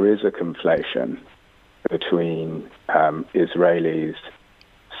 there is a conflation between Israelis,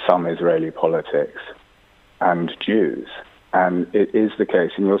 some Israeli politics, and Jews. And it is the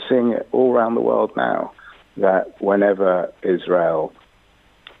case, and you're seeing it all around the world now, that whenever Israel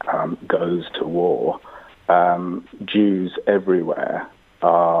goes to war, Jews everywhere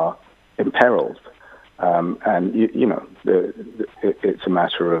are imperiled. And, it's a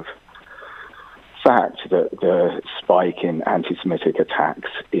matter of fact that the spike in anti-Semitic attacks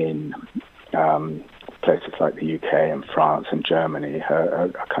in places like the UK and France and Germany are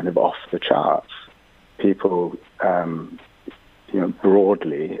kind of off the charts. People,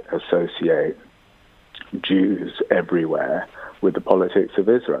 broadly associate Jews everywhere with the politics of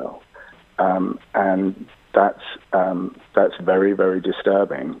Israel, and that's very, very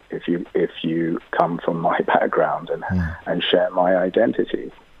disturbing if you come from my background and share my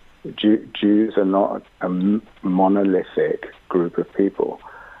identity. Jews are not a monolithic group of people.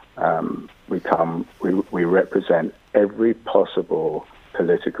 We represent every possible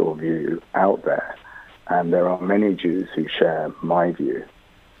political view out there, and there are many Jews who share my view.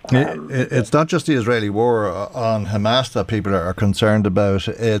 It's not just the Israeli war on Hamas that people are concerned about.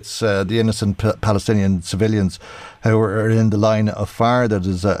 It's the innocent Palestinian civilians who are in the line of fire that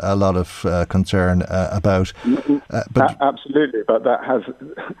is a lot of concern about. Absolutely, but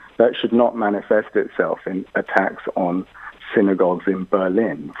that should not manifest itself in attacks on synagogues in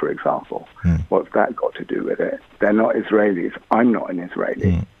Berlin, for example. What's that got to do with it? They're not Israelis. I'm not an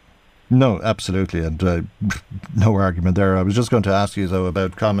Israeli. No, absolutely, and no argument there. I was just going to ask you, though,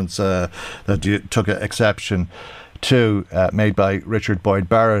 about comments that you took exception to, made by Richard Boyd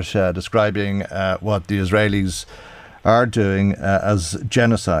Barrett, describing what the Israelis are doing as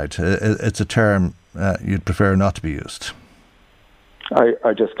genocide. It's a term you'd prefer not to be used.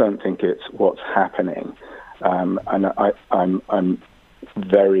 I just don't think it's what's happening, and I'm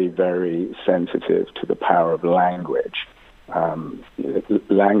very, very sensitive to the power of language.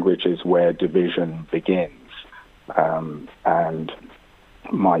 Language is where division begins, and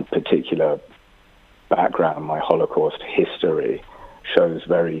my particular background, my Holocaust history, shows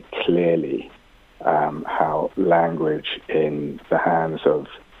very clearly how language in the hands of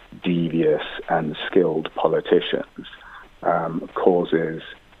devious and skilled politicians causes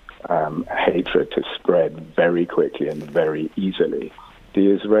hatred to spread very quickly and very easily.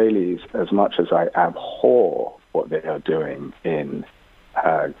 The Israelis, as much as I abhor what they are doing in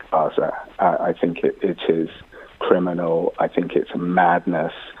Gaza, I think it is criminal. I think it's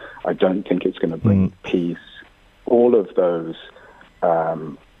madness. I don't think it's going to bring peace. All of those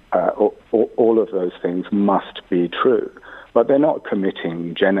things must be true, but they're not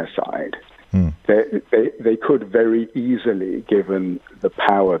committing genocide. They could very easily, given the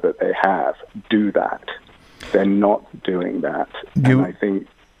power that they have, do that. They're not doing that, and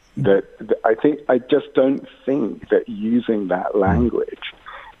I just don't think that using that language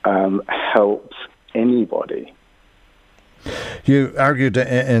helps anybody. You argued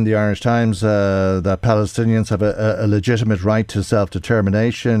in the Irish Times that Palestinians have a legitimate right to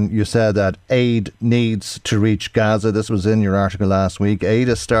self-determination. You said that aid needs to reach Gaza. This was in your article last week. Aid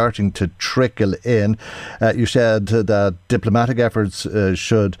is starting to trickle in. You said that diplomatic efforts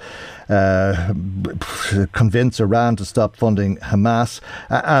should convince Iran to stop funding Hamas,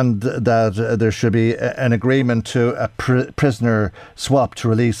 and that there should be an agreement to a prisoner swap to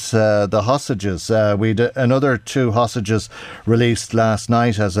release the hostages. We had another 2 hostages released last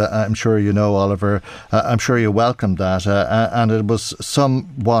night, as I'm sure you know, Oliver. I'm sure you welcomed that, and it was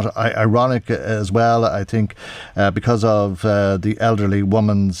somewhat ironic as well, I think, because of the elderly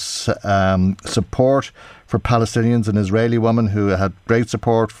woman's support for Palestinians. An Israeli woman who had great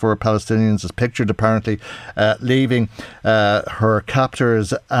support for Palestinians is pictured apparently leaving her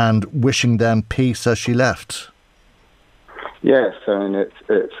captors and wishing them peace as she left. Yes, and it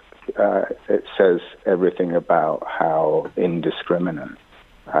says everything about how indiscriminate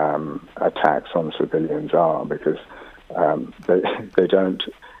attacks on civilians are, because they don't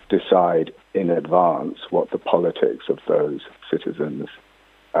decide in advance what the politics of those citizens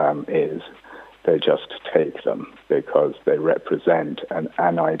is. They just take them because they represent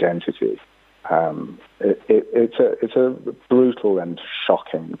an identity. It's a brutal and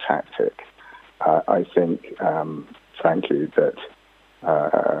shocking tactic. I think, frankly, that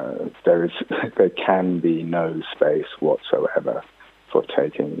there can be no space whatsoever for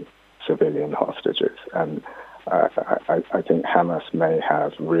taking civilian hostages, and I think Hamas may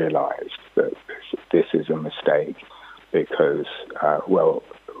have realised that this is a mistake, because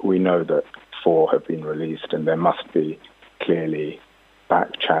we know that 4 have been released, and there must be clearly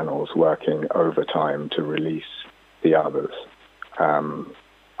back channels working overtime to release the others. I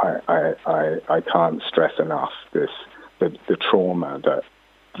can't stress enough the trauma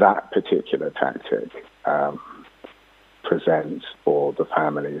that particular tactic presents for the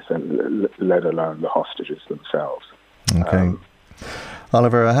families, and let alone the hostages themselves. Okay.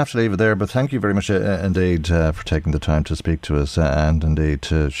 Oliver, I have to leave it there, but thank you very much indeed for taking the time to speak to us and indeed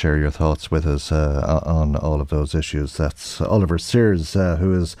to share your thoughts with us on all of those issues. That's Oliver Sears,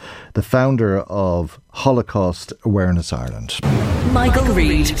 who is the founder of Holocaust Awareness Ireland. Michael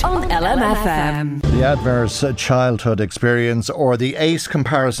Reade on LMFM. The Adverse Childhood Experience, or the ACE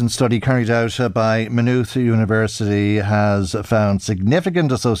comparison study carried out by Maynooth University, has found significant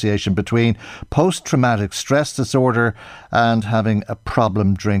association between post-traumatic stress disorder and having a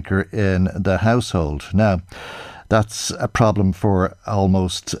problem drinker in the household. Now, that's a problem for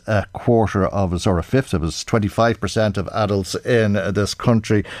almost a quarter of us, or a fifth of us, 25% of adults in this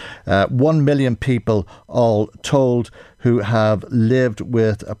country. 1 million people all told who have lived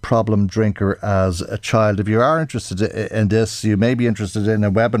with a problem drinker as a child. If you are interested in this, you may be interested in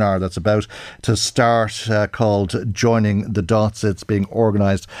a webinar that's about to start called Joining the Dots. It's being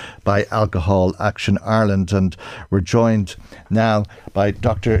organised by Alcohol Action Ireland, and we're joined now by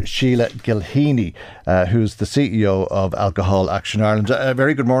Dr. Sheila Gilheany, who's the CEO of Alcohol Action Ireland. A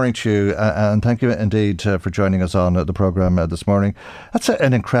very good morning to you, and thank you indeed for joining us on the programme this morning. That's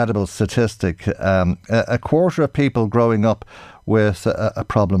an incredible statistic. A quarter of people growing up with a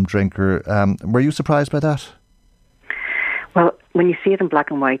problem drinker. Were you surprised by that? Well, when you see it in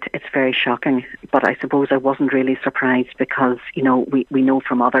black and white, it's very shocking. But I suppose I wasn't really surprised because, we know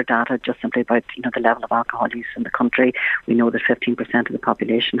from other data just simply about, the level of alcohol use in the country. We know that 15% of the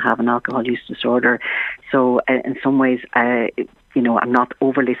population have an alcohol use disorder. So in some ways, I'm not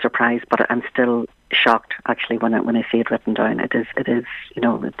overly surprised, but I'm still shocked actually when I see it written down. It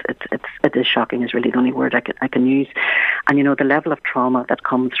is shocking is really the only word I can use. And the level of trauma that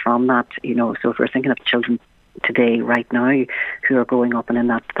comes from that, so if we're thinking of children today, right now, who are growing up and in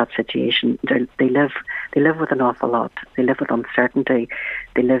that situation, they live with an awful lot. They live with uncertainty.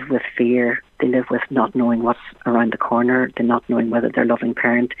 They live with fear. They live with not knowing what's around the corner. They're not knowing whether their loving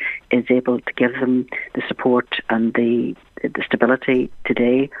parent is able to give them the support and the stability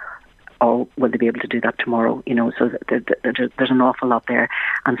today, or will they be able to do that tomorrow? So there's an awful lot there.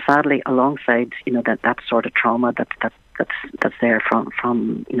 And sadly, alongside, that sort of trauma that's there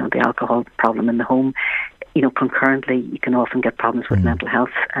from the alcohol problem in the home, concurrently, you can often get problems with mental health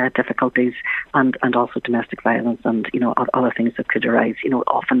difficulties and also domestic violence and, other things that could arise.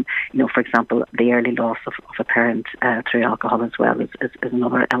 Often, for example, the early loss of a parent through alcohol as well is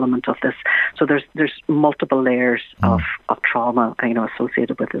another element of this. So there's multiple layers of trauma,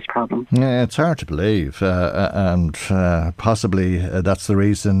 associated with this problem. Yeah, it's hard to believe. And possibly that's the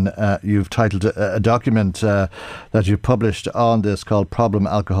reason you've titled a document that you've published on this called Problem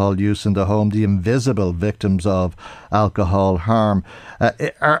Alcohol Use in the Home, the Invisible Victims of Alcohol Harm.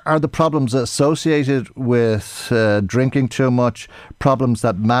 Are the problems associated with drinking too much problems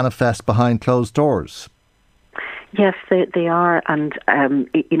that manifest behind closed doors? Yes, they are, and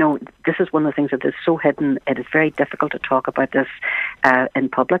this is one of the things that is so hidden. It is very difficult to talk about this in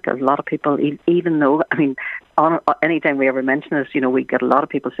public. A lot of people, even though, anytime we ever mention this, we get a lot of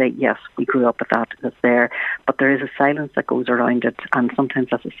people say, yes, we grew up with that, it's there, but there is a silence that goes around it, and sometimes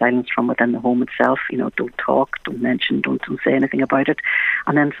that's a silence from within the home itself. Don't talk, don't mention, don't say anything about it,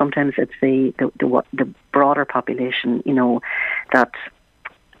 and then sometimes it's the broader population, that.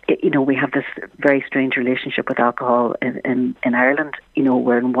 We have this very strange relationship with alcohol in Ireland,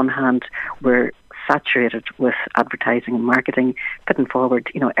 where on one hand we're saturated with advertising and marketing, putting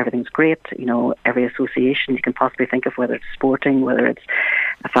forward, everything's great, every association you can possibly think of, whether it's sporting, whether it's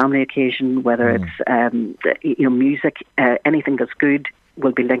a family occasion, whether it's, music, anything that's good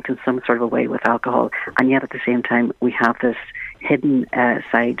will be linked in some sort of a way with alcohol. And yet at the same time, we have this hidden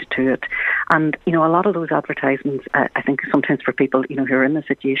side to it. And, a lot of those advertisements, I think sometimes for people, who are in the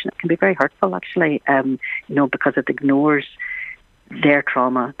situation, it can be very hurtful actually, because it ignores their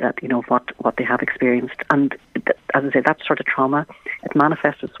trauma, that, what they have experienced. And as I say, that sort of trauma, it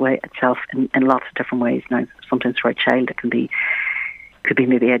manifests itself in lots of different ways. Now, sometimes for a child, it could be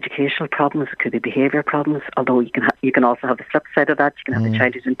maybe educational problems, it could be behaviour problems, although you can also have the flip side of that. You can have a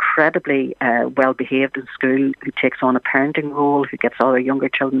child who's incredibly well behaved in school, who takes on a parenting role, who gets all their younger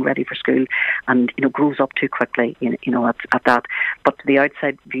children ready for school, and grows up too quickly at that. But to the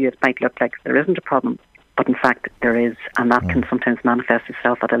outside view, it might look like there isn't a problem, but in fact there is, and that can sometimes manifest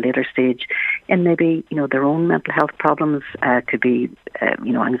itself at a later stage in maybe their own mental health problems. Could be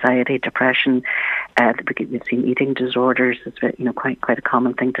anxiety, depression. We've seen eating disorders. It's quite a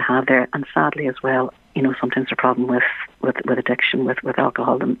common thing to have there, and sadly as well, sometimes a problem with addiction, with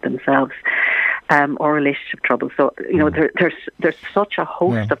alcohol themselves, or relationship trouble. So there's such a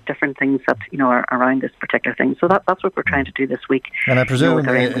host of different things that are around this particular thing. So that's what we're trying to do this week. And I presume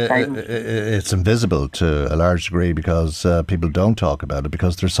it's invisible to a large degree because people don't talk about it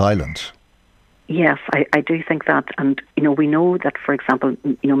because they're silent. Yes, I do think that, and we know that, for example,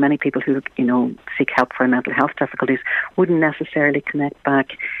 many people who seek help for mental health difficulties wouldn't necessarily connect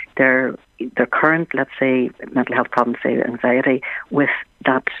back their current, let's say, mental health problems, say anxiety, with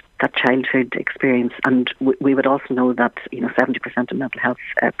that childhood experience. And we would also know that 70% of mental health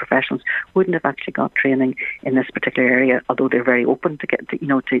professionals wouldn't have actually got training in this particular area, although they're very open to get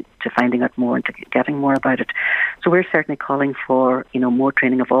to finding out more and to getting more about it. So we're certainly calling for more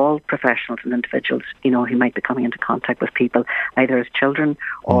training of all professionals and individuals who might be coming into contact with people either as children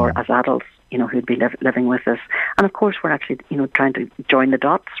or as adults who'd be living with us. And of course we're actually trying to join the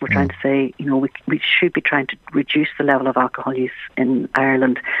dots. We're trying to say we should be trying to reduce the level of alcohol use in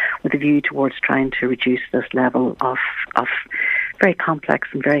Ireland with a view towards trying to reduce this level of very complex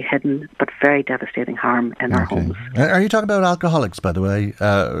and very hidden but very devastating harm in our homes. Are you talking about alcoholics, by the way?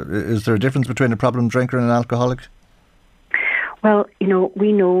 Is there a difference between a problem drinker and an alcoholic? Well,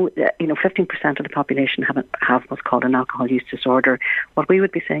 we know that 15% of the population have what's called an alcohol use disorder. What we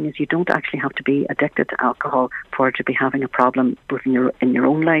would be saying is you don't actually have to be addicted to alcohol for it to be having a problem both in your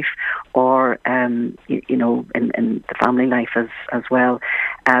own life or in the family life as well.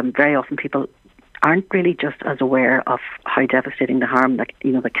 Very often people aren't really just as aware of how devastating the harm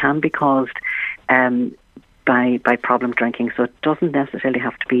that can be caused by problem drinking. So it doesn't necessarily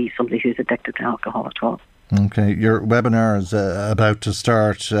have to be somebody who's addicted to alcohol at all. Okay, your webinar is about to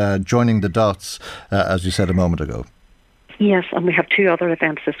start, joining the dots, as you said a moment ago. Yes, and we have two other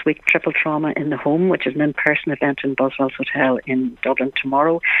events this week, Triple Trauma in the Home, which is an in-person event in Boswell's Hotel in Dublin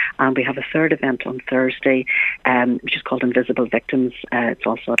tomorrow. And we have a third event on Thursday, which is called Invisible Victims. It's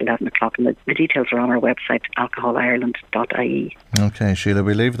also at 11 o'clock, and the details are on our website, alcoholireland.ie. Okay, Sheila,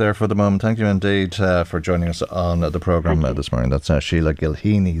 we leave there for the moment. Thank you indeed for joining us on the programme this morning. That's Sheila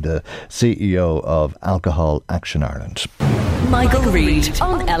Gilheany, the CEO of Alcohol Action Ireland. Michael Reade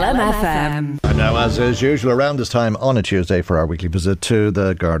on LMFM. And now, as is usual around this time on a Tuesday, for our weekly visit to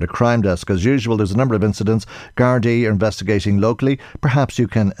the Garda Crime Desk. As usual, there's a number of incidents Gardaí are investigating locally. Perhaps you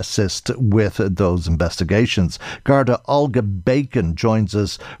can assist with those investigations. Garda Olga Bacon joins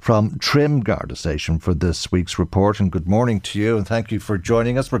us from Trim Garda Station for this week's report. And good morning to you, and thank you for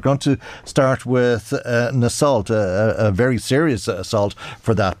joining us. We're going to start with an assault, a very serious assault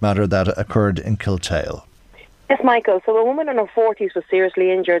for that matter, that occurred in Kiltale. Yes, Michael. So a woman in her 40s was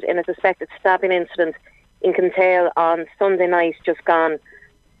seriously injured in a suspected stabbing incident in Kiltale on Sunday night just gone.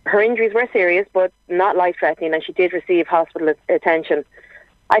 Her injuries were serious but not life-threatening, and she did receive hospital attention.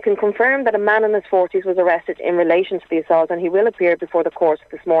 I can confirm that a man in his 40s was arrested in relation to the assault, and he will appear before the court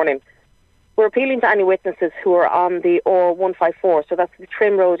this morning. We're appealing to any witnesses who are on the R154, so that's the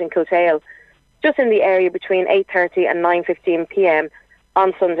Trim Road in Kiltale, just in the area between 8:30 and 9:15 p.m.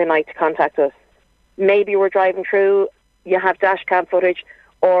 on Sunday night, to contact us. maybe you were driving through, you have dash cam footage,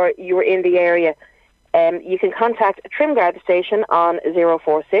 or you were in the area, you can contact Trim Garda Station on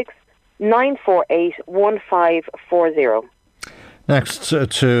 046 948 1540. Next to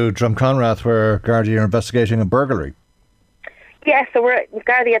Drumconrath, where Gardaí are investigating a burglary. Yes, so we're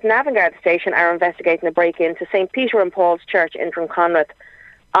Gardaí at Navan Garda Station are investigating a break-in to St. Peter and Paul's Church in Drumconrath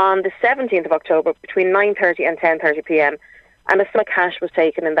on the 17th of October between 9:30 and 10:30 p.m. and a sum of cash was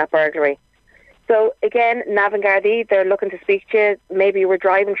taken in that burglary. So again, Navan Gardaí, they're looking to speak to you. Maybe you were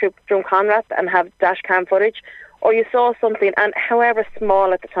driving through Drumconrath and have dash cam footage, or you saw something, and however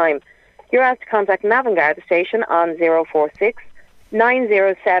small at the time, you're asked to contact Navan Garda Station on 046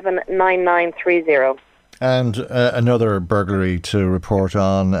 907 9930. And another burglary to report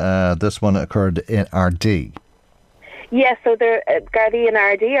on. This one occurred in Ardee. Yes, so the Gardaí and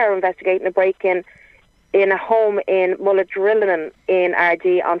Ardee are investigating a break-in in a home in Mulladrillinan in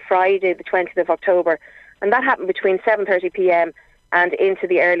Ardee on Friday the 20th of October. And that happened between 7:30 p.m. and into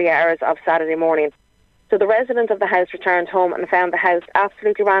the early hours of Saturday morning. So the resident of the house returned home and found the house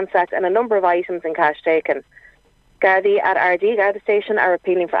absolutely ransacked and a number of items and cash taken. Gardaí at Ardee Garda Station are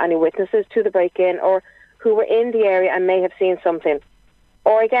appealing for any witnesses to the break-in or who were in the area and may have seen something.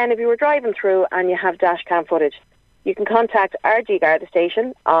 Or again, if you were driving through and you have dash cam footage, you can contact Ardee Garda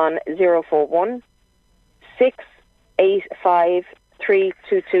Station on 041 685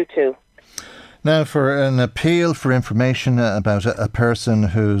 3222. Now, for an appeal for information about a person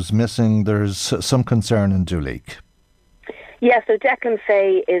who's missing, there's some concern in Duleek. Yes, so Declan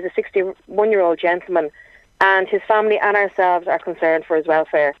Fay is a 61-year-old gentleman, and his family and ourselves are concerned for his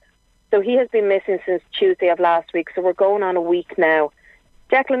welfare. So he has been missing since Tuesday of last week, so we're going on a week now.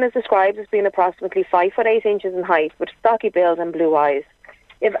 Declan is described as being approximately 5 foot 8 inches in height with stocky build and blue eyes.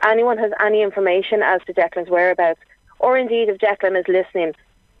 If anyone has any information as to Declan's whereabouts, or indeed if Declan is listening,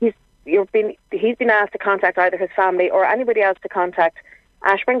 he's been asked to contact either his family or anybody else to contact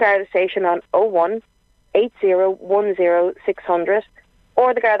Ashburn Garda Station on 01 8010 600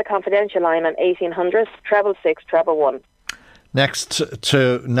 or the Garda Confidential line on 1800 666 111. Next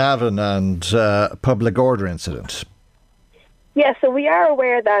to Navan and public order incident. Yes, so we are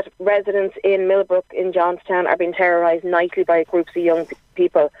aware that residents in Millbrook in Johnstown are being terrorised nightly by groups of young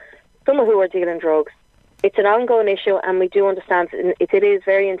people, some of who are dealing drugs. It's an ongoing issue and we do understand it is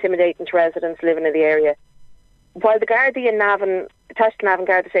very intimidating to residents living in the area. While the Gardaí in Navan, attached to Navan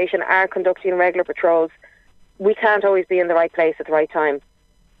Garda Station, are conducting regular patrols, we can't always be in the right place at the right time.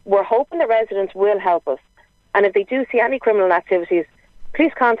 We're hoping that residents will help us, and if they do see any criminal activities,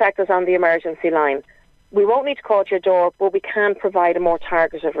 please contact us on the emergency line. We won't need to call to your door, but we can provide a more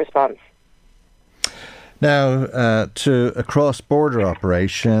targeted response. Now, to a cross-border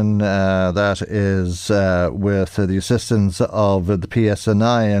operation that is with the assistance of the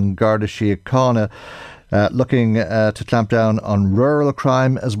PSNI and Garda Síochána, looking to clamp down on rural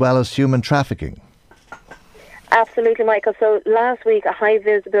crime as well as human trafficking. Absolutely, Michael. So last week, a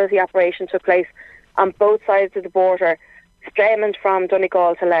high-visibility operation took place on both sides of the border, Straymond from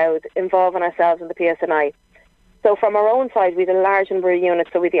Donegal to Louth, involving ourselves and the PSNI. So from our own side, we had a large number of units.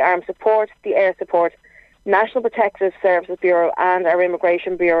 So we had the Armed Support, the Air Support, National Protective Services Bureau and our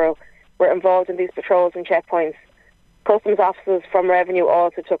Immigration Bureau were involved in these patrols and checkpoints. Customs officers from Revenue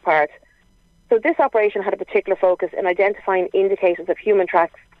also took part. So this operation had a particular focus in identifying indicators of human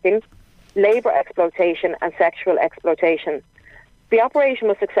trafficking, labour exploitation and sexual exploitation. The operation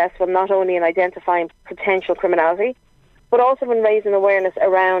was successful not only in identifying potential criminality, but also in raising awareness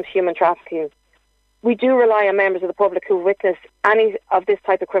around human trafficking. We do rely on members of the public who witness any of this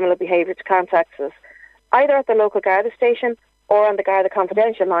type of criminal behaviour to contact us, either at the local Garda station or on the Garda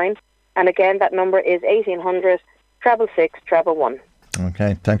Confidential line. And again, that number is 1800 666 111.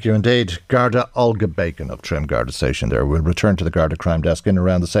 Okay, thank you indeed. Garda Olga Bacon of Trim Garda Station there. We'll return to the Garda Crime Desk in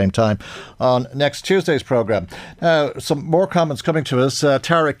around the same time on next Tuesday's programme. Now, some more comments coming to us.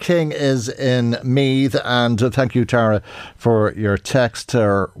 Tara King is in Meath, and thank you, Tara, for your text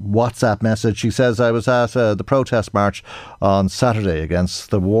or WhatsApp message. She says, I was at the protest march on Saturday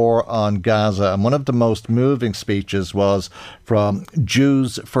against the war on Gaza, and one of the most moving speeches was from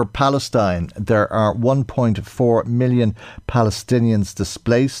Jews for Palestine. There are 1.4 million Palestinians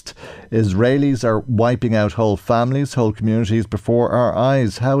displaced. Israelis are wiping out whole families, whole communities before our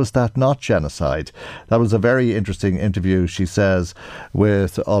eyes. How is that not genocide? That was a very interesting interview, she says,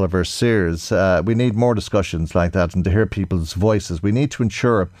 with Oliver Sears. We need more discussions like that and to hear people's voices. We need to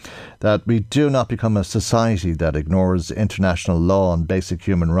ensure that we do not become a society that ignores international law and basic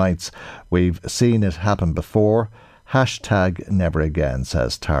human rights. We've seen it happen before. #never again,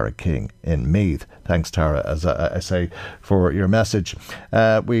 says Tara King in Meath. Thanks, Tara, as I say, for your message.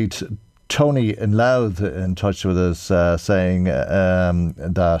 We'd Tony in Louth in touch with us saying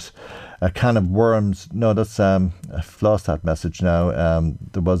that a can of worms. No, that's I've lost that message now.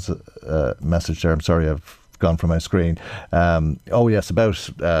 There was a message there. I'm sorry, I've gone from my screen. About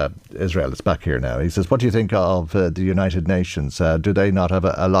Israel. It's back here now. He says, what do you think of the United Nations? Do they not have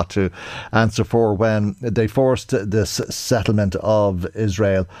a lot to answer for when they forced this settlement of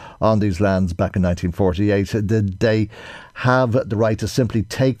Israel on these lands back in 1948? Did they have the right to simply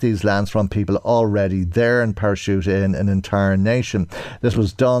take these lands from people already there and parachute in an entire nation? This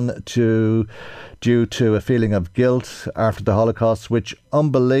was done due to a feeling of guilt after the Holocaust, which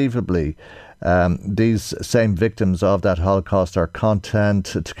unbelievably these same victims of that Holocaust are content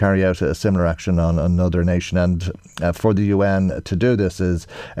to carry out a similar action on another nation. And for the UN to do this is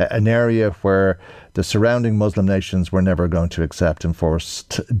an area where the surrounding Muslim nations were never going to accept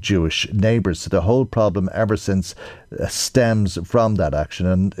enforced Jewish neighbours. So the whole problem ever since stems from that action.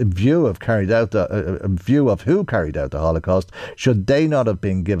 And in view of who carried out the Holocaust, should they not have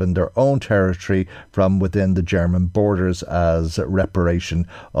been given their own territory from within the German borders as reparation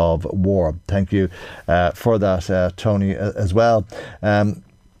of war? Thank you for that, Tony, as well.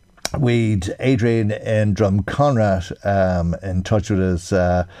 We'd Adrian in Drumconrath in touch with us,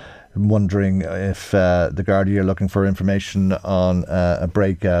 wondering if the Gardaí are looking for information on a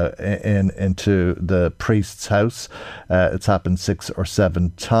break into the priest's house. It's happened 6 or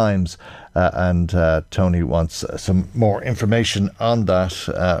 7 times. And Tony wants some more information on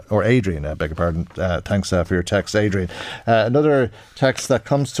that, or Adrian, I beg your pardon. Thanks for your text, Adrian. Another text that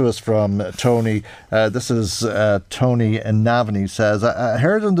comes to us from Tony. This is Tony in Navan. He says, I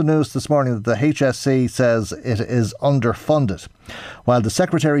heard on the news this morning that the HSE says it is underfunded, while the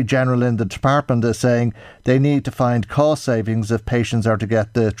Secretary-General in the department is saying they need to find cost savings if patients are to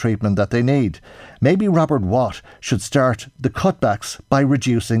get the treatment that they need. Maybe Robert Watt should start the cutbacks by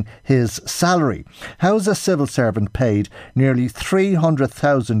reducing his salary. How is a civil servant paid nearly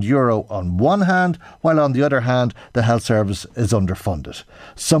 €300,000 on one hand, while on the other hand the health service is underfunded?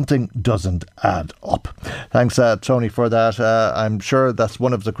 Something doesn't add up. Thanks, Tony, for that. I'm sure that's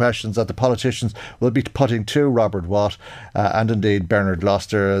one of the questions that the politicians will be putting to Robert Watt and indeed Bernard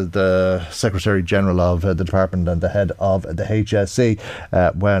Gloucester, the Secretary-General of the Department and the head of the HSE,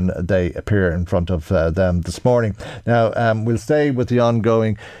 when they appear in front of them this morning. Now, we'll stay with the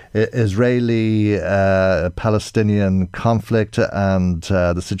ongoing Israeli-Palestinian conflict and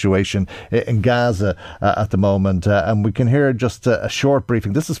the situation in Gaza at the moment. And we can hear just a short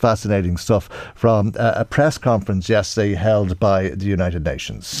briefing. This is fascinating stuff from a press conference yesterday held by the United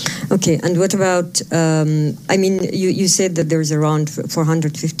Nations. Okay, and what about, you said that there's around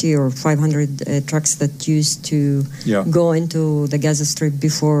 450 or 500 trucks that used to go into the Gaza Strip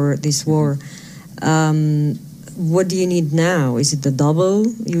before this war. What do you need now? Is it the double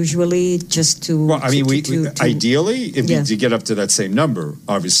usually just to... Well, ideally, it'd be to get up to that same number,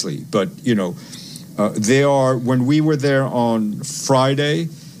 obviously. But, when we were there on Friday,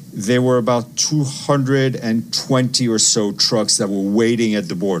 there were about 220 or so trucks that were waiting at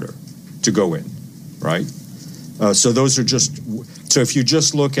the border to go in, right? So those are just... So if you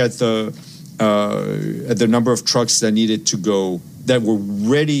just look at the number of trucks that needed to go, that were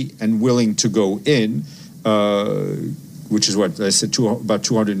ready and willing to go in, which is what I said, about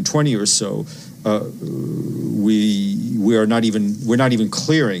 220 or so. We're not even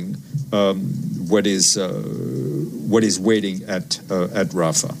clearing what is waiting at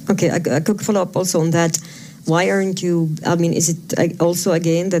Rafah. Okay, a quick follow up also on that. Why aren't you? Is it also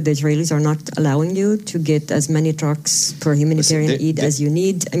again that the Israelis are not allowing you to get as many trucks for humanitarian aid as you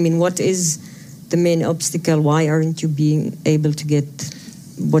need? What is the main obstacle? Why aren't you being able to get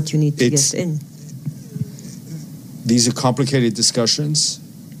what you need to get in? These are complicated discussions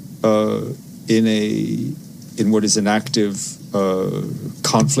in what is an active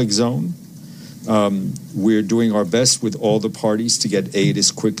conflict zone. We're doing our best with all the parties to get aid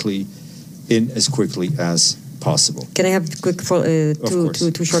as quickly as possible. Can I have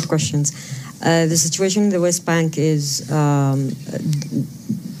two short questions? The situation in the West Bank is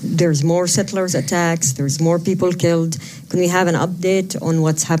there's more settlers attacks, there's more people killed. Can we have an update on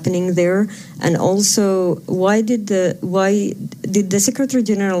what's happening there? And also, why did the Secretary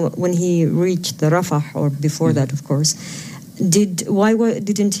General, when he reached the Rafah, or before that, of course, why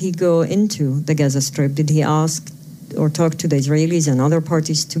didn't he go into the Gaza Strip? Did he ask or talk to the Israelis and other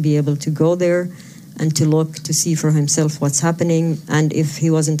parties to be able to go there and to look to see for himself what's happening? And if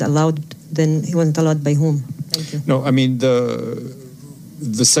he wasn't allowed, then he wasn't allowed by whom? Thank you. No,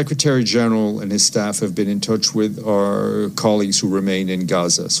 the Secretary General and his staff have been in touch with our colleagues who remain in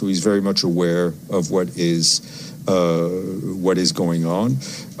Gaza, so he's very much aware of what is what is going on.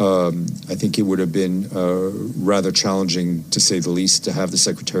 I think it would have been rather challenging, to say the least, to have the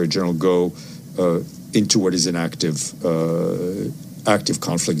Secretary General go into what is an active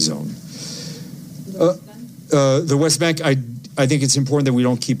conflict zone. The West Bank, I think it's important that we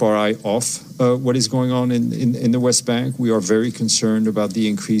don't keep our eye off what is going on in the West Bank. We are very concerned about the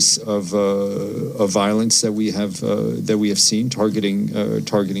increase of violence that we have seen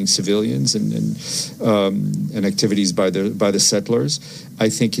targeting civilians and activities by the settlers. I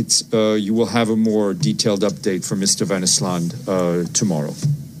think you will have a more detailed update from Mr. Van Esland tomorrow.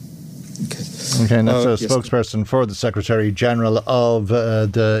 Okay, and that's a spokesperson for the Secretary General of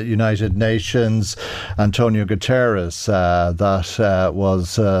the United Nations, Antonio Guterres. That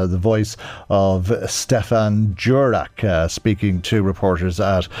was the voice of Stefan Djurak speaking to reporters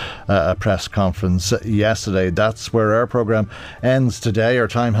at a press conference yesterday. That's where our programme ends today. Our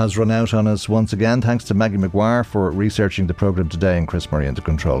time has run out on us once again. Thanks to Maggie McGuire for researching the programme today and Chris Murray in the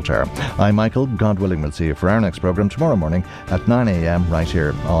control tower. I'm Michael. God willing, we'll see you for our next programme tomorrow morning at 9 a.m. right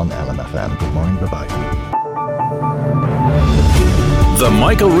here on LMFM. Good morning. Bye-bye. The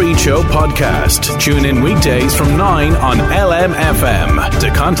Michael Reade Show podcast. Tune in weekdays from 9 on LMFM. To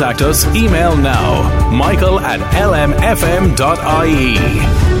contact us, email now,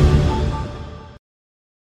 michael@lmfm.ie.